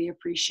deeply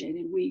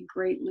appreciated. We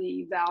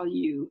greatly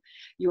value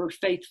your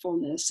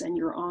faithfulness and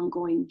your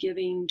ongoing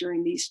giving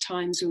during these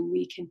times when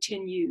we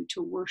continue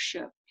to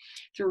worship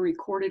through a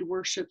recorded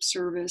worship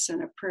service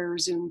and a prayer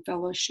Zoom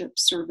fellowship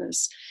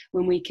service,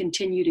 when we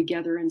continue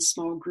together in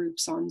small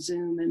groups on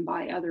Zoom and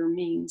by other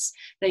means.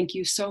 Thank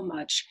you so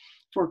much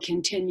for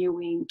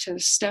continuing to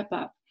step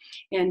up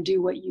and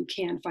do what you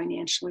can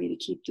financially to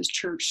keep this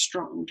church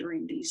strong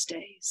during these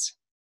days.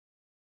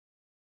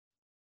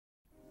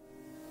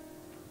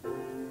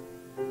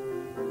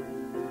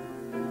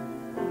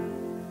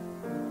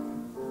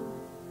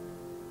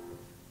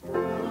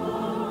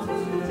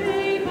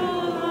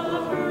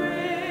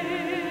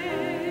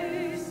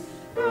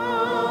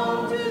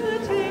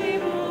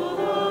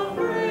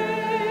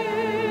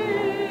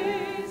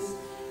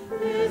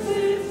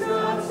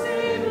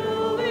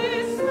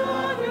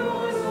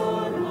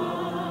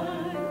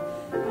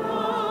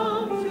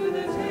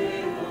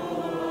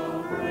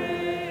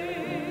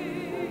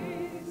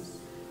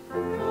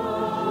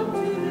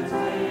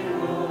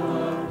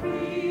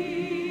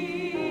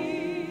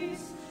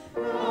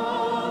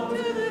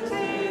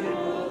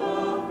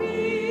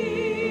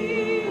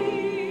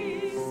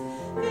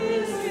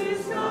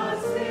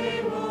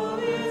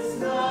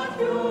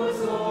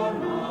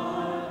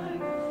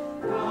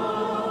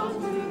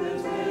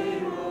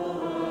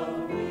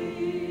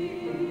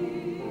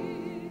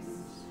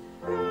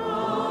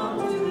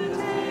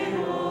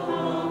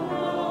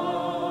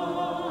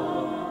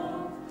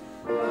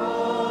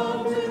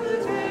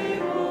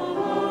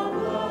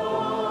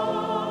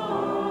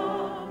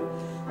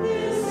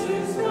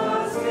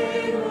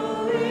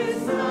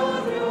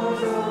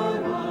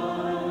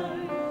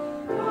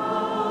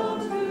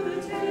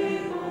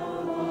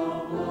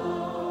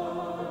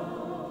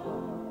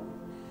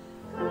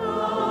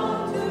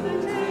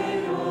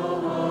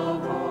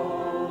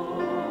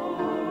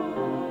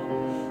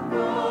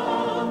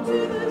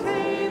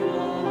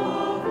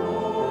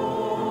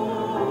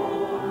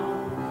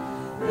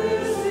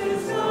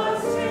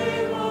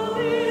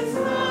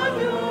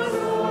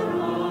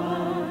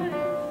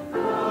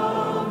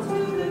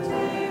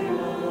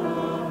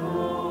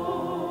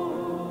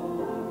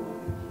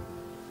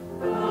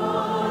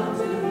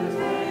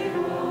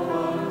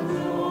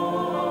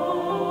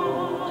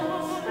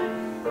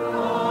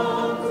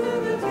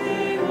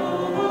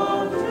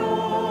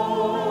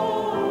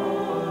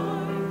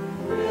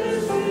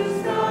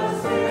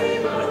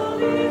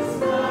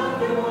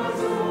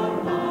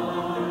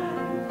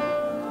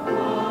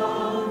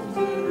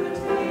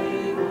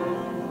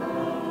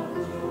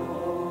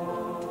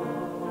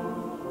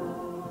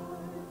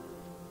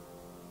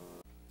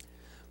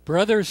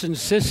 Brothers and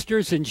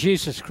sisters in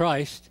Jesus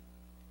Christ,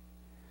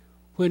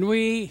 when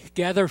we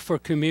gather for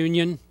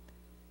communion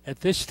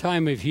at this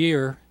time of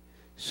year,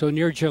 so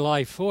near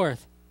July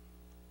 4th,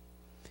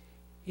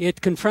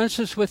 it confronts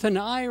us with an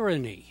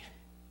irony.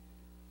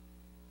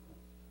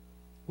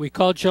 We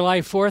call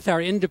July 4th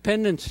our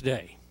Independence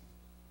Day.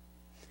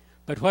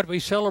 But what we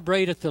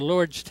celebrate at the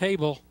Lord's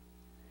table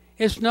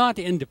is not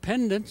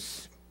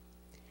independence.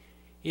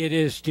 It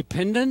is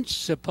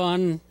dependence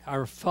upon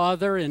our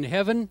Father in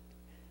heaven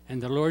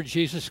and the Lord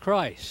Jesus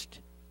Christ.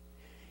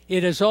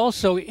 It is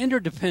also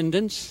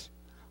interdependence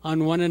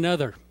on one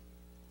another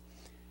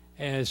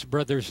as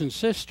brothers and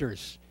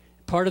sisters,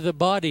 part of the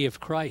body of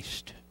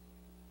Christ.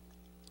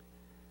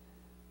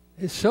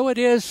 So it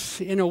is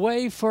in a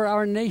way for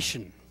our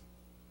nation.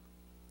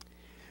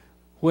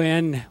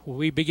 When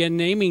we began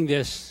naming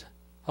this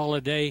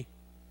holiday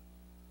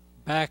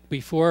back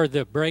before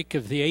the break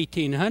of the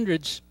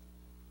 1800s,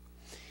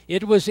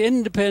 it was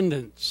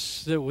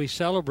independence that we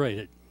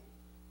celebrated.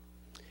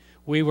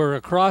 We were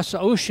across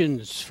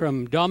oceans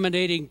from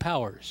dominating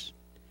powers.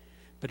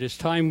 But as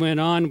time went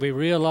on, we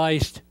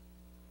realized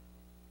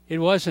it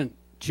wasn't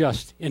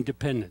just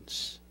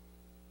independence.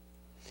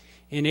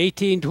 In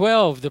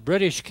 1812, the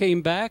British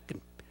came back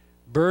and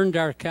burned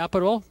our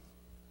capital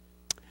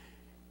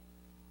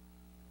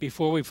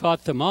before we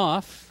fought them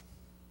off.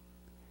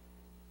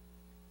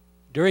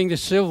 During the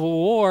Civil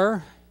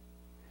War,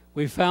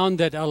 we found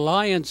that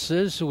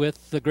alliances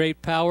with the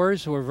great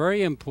powers were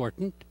very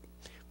important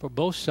for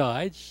both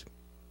sides.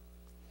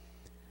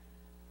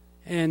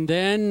 And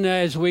then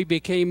as we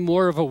became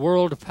more of a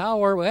world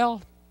power,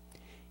 well,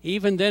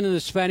 even then in the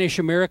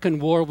Spanish-American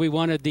War, we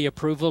wanted the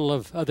approval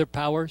of other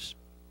powers.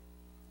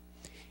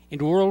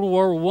 In World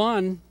War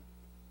I,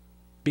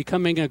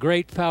 becoming a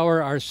great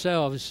power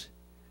ourselves,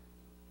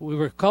 we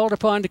were called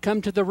upon to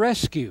come to the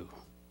rescue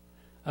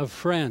of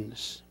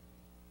friends.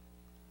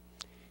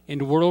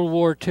 In World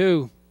War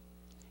II,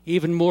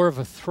 even more of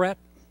a threat,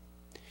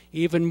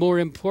 even more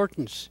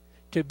importance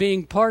to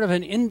being part of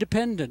an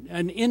independent,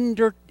 an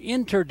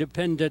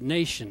interdependent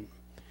nation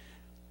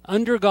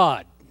under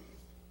God,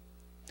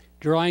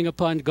 drawing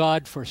upon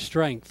God for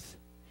strength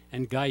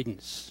and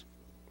guidance.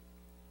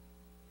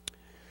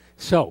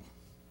 So,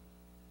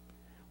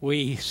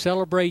 we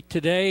celebrate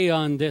today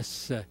on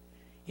this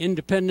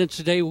Independence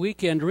Day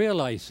weekend,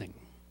 realizing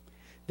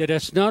that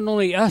it's not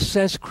only us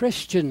as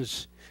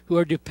Christians who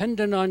are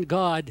dependent on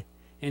God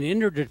and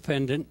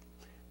interdependent,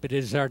 but it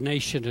is our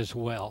nation as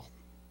well.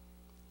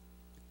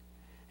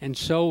 And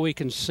so we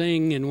can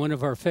sing in one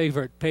of our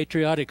favorite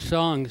patriotic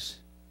songs,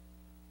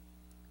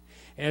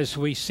 as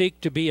we seek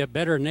to be a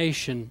better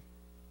nation,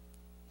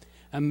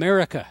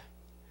 America,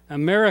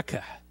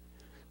 America,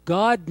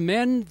 God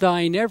mend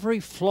thine every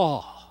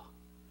flaw,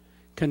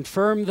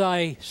 confirm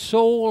thy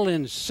soul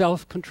in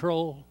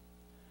self-control,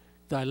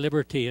 thy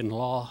liberty in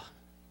law.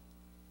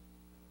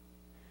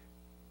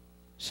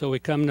 So we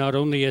come not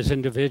only as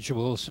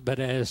individuals, but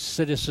as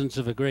citizens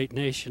of a great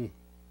nation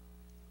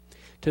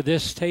to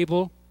this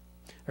table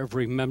of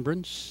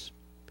remembrance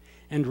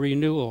and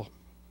renewal.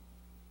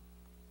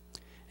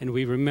 And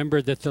we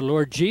remember that the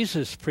Lord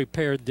Jesus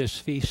prepared this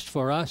feast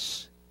for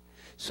us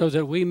so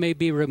that we may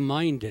be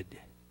reminded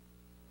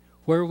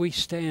where we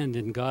stand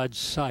in God's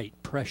sight,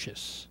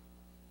 precious.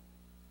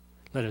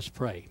 Let us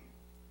pray.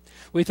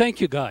 We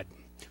thank you, God,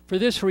 for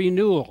this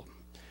renewal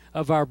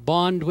of our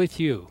bond with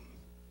you,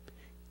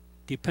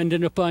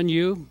 dependent upon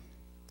you,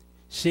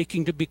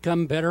 seeking to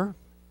become better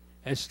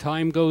as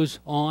time goes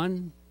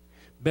on,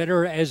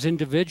 better as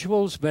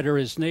individuals, better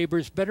as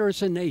neighbors, better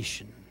as a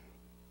nation.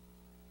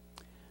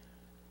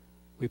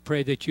 We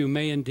pray that you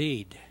may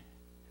indeed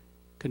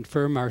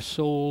confirm our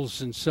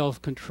souls in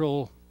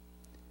self-control,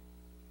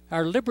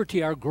 our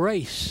liberty, our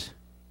grace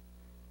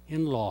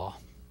in law.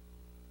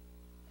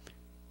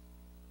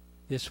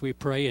 This we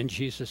pray in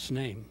Jesus'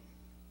 name.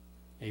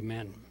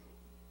 Amen.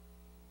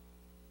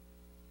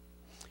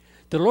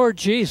 The Lord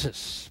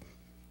Jesus,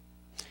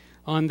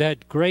 on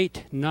that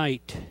great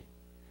night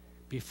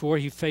before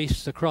he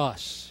faced the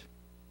cross,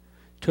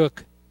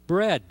 took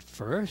bread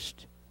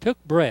first,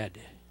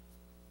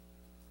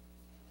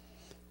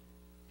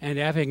 and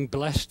having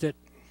blessed it,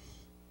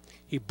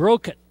 he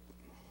broke it,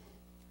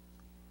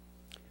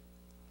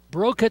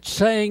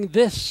 saying,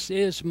 "This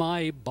is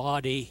my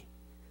body,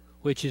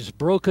 which is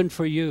broken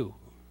for you.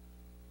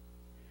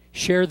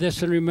 Share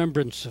this in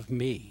remembrance of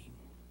me."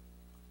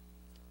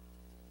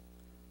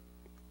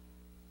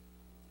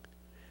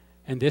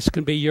 And this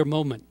can be your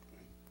moment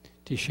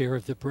to share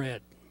of the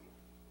bread.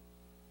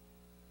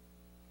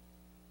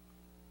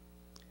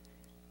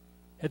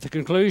 At the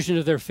conclusion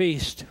of their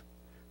feast,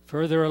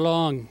 further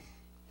along,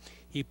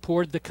 he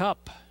poured the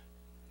cup,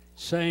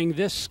 saying,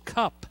 "This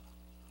cup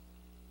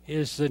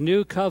is the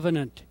new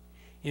covenant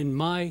in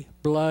my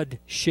blood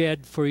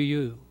shed for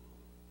you.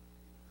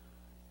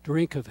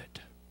 Drink of it,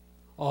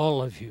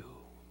 all of you.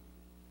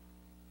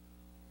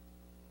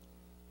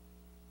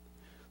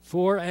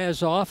 For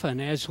as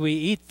often as we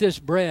eat this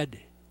bread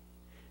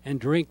and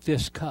drink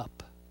this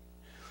cup,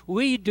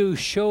 we do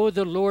show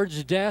the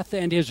Lord's death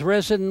and his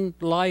risen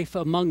life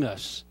among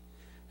us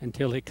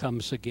until he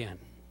comes again."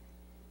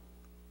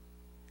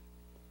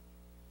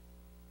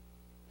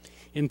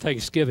 In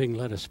thanksgiving,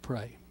 let us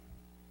pray.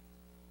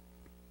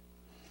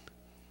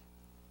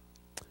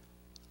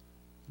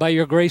 By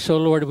your grace, O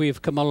Lord, we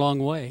have come a long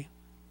way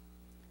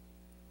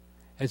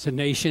as a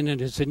nation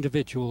and as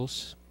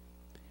individuals,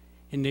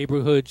 in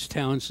neighborhoods,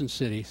 towns, and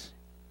cities.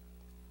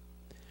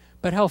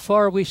 But how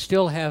far we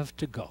still have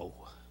to go.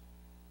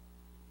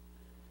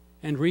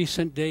 And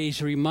recent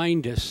days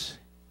remind us,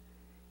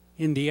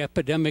 in the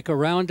epidemic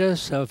around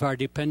us, of our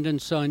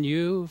dependence on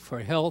you for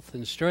health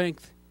and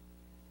strength,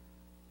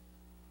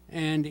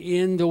 and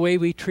in the way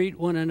we treat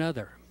one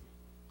another,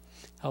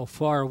 how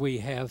far we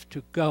have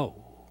to go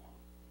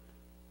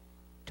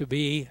to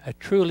be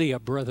truly a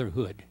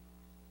brotherhood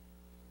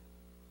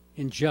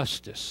in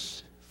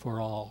justice for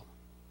all.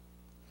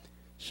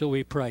 So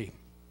we pray,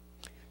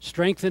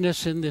 strengthen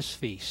us in this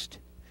feast.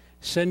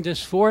 Send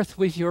us forth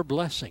with your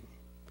blessing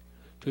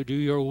to do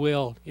your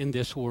will in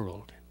this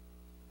world.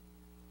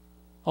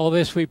 All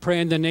this we pray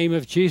in the name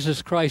of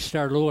Jesus Christ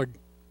our Lord,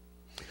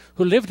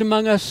 who lived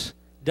among us,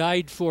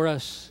 died for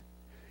us,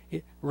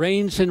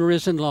 reigns in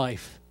risen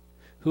life,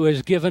 who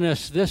has given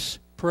us this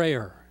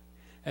prayer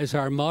as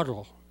our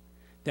model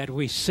that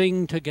we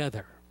sing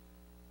together.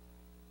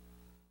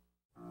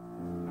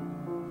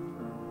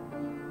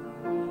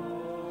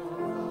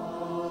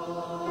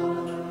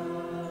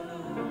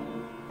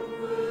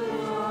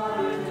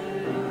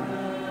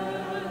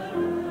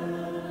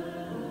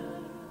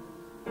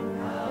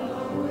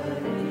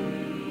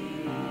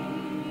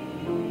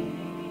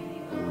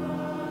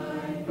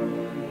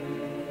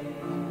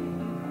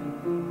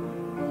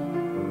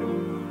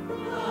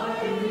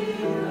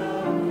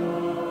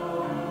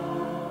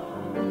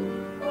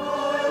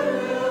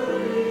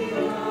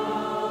 I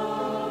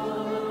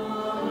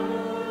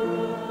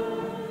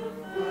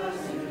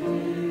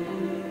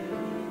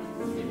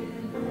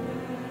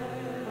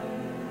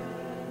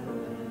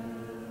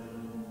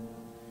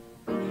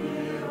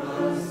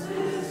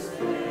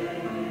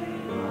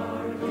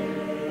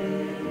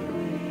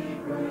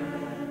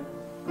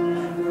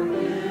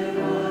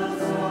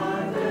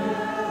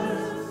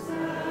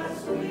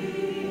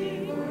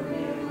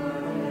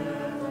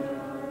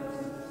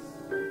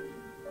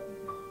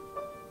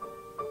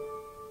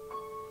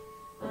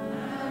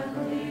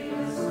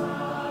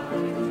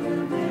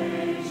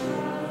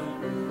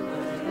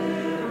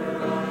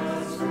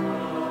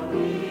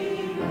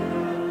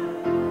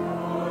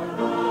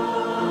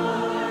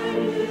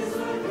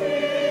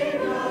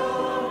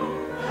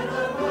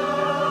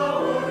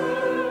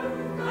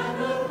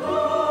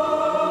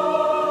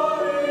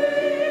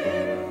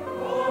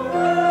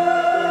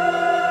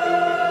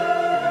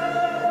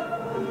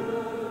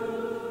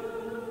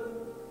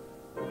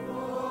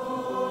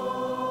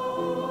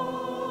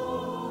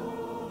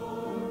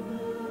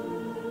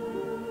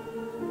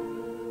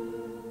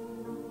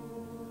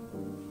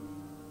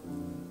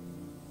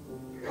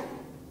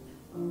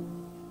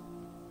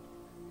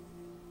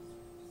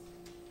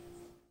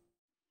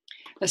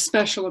A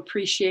special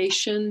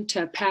appreciation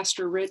to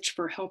Pastor Rich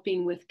for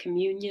helping with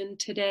communion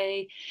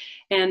today,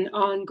 and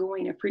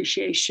ongoing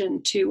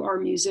appreciation to our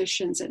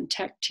musicians and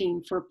tech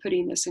team for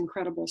putting this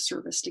incredible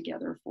service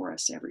together for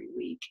us every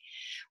week.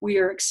 We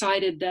are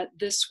excited that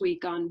this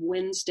week on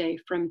Wednesday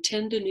from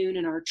 10 to noon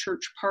in our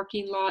church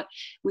parking lot,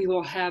 we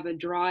will have a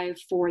drive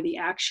for the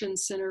Action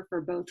Center for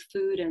both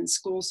food and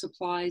school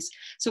supplies.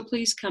 So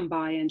please come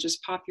by and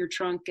just pop your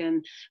trunk,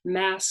 and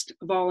masked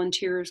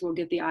volunteers will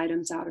get the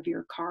items out of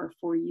your car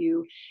for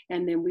you.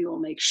 And then we will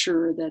make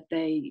sure that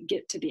they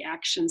get to the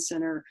Action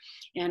Center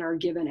and are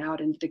given out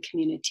into the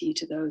community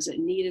to those that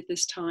need at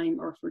this time,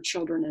 or for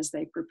children as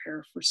they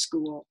prepare for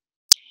school.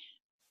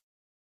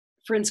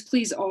 Friends,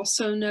 please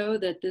also know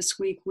that this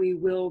week we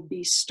will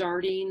be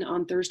starting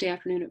on Thursday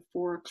afternoon at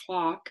 4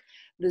 o'clock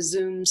the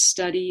Zoom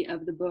study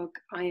of the book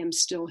I Am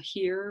Still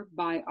Here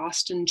by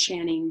Austin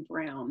Channing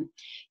Brown.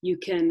 You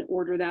can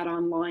order that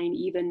online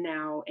even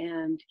now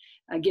and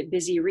get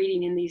busy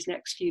reading in these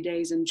next few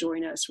days and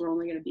join us. We're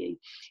only going to be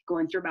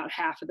going through about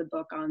half of the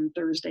book on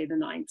Thursday the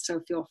 9th,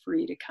 so feel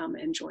free to come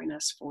and join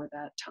us for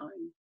that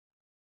time.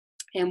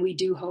 And we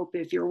do hope,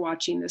 if you're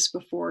watching this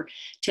before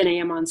 10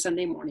 a.m. on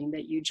Sunday morning,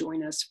 that you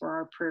join us for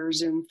our prayer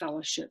Zoom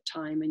fellowship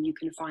time, and you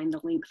can find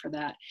the link for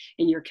that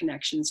in your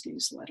Connections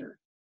newsletter.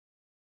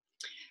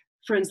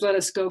 Friends, let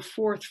us go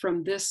forth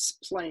from this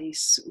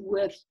place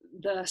with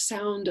the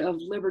sound of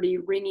liberty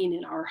ringing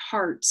in our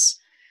hearts,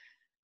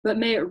 but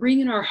may it ring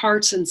in our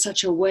hearts in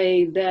such a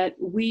way that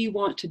we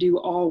want to do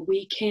all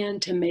we can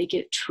to make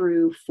it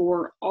true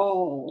for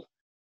all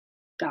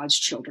God's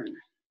children.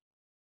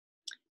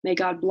 May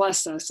God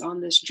bless us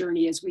on this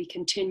journey as we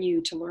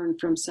continue to learn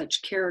from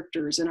such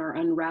characters in our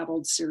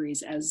Unraveled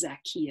series as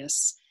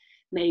Zacheus.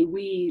 May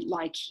we,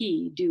 like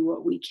he, do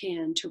what we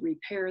can to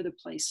repair the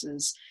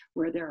places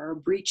where there are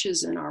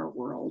breaches in our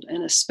world,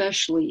 and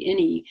especially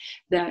any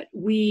that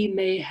we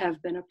may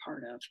have been a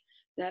part of,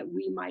 that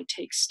we might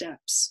take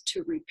steps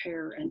to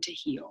repair and to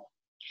heal.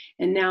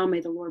 And now may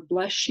the Lord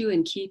bless you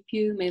and keep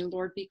you. May the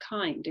Lord be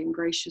kind and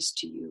gracious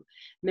to you.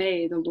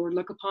 May the Lord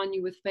look upon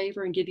you with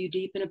favor and give you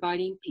deep and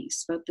abiding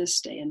peace, both this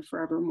day and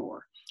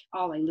forevermore.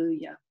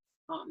 Alleluia.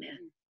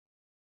 Amen.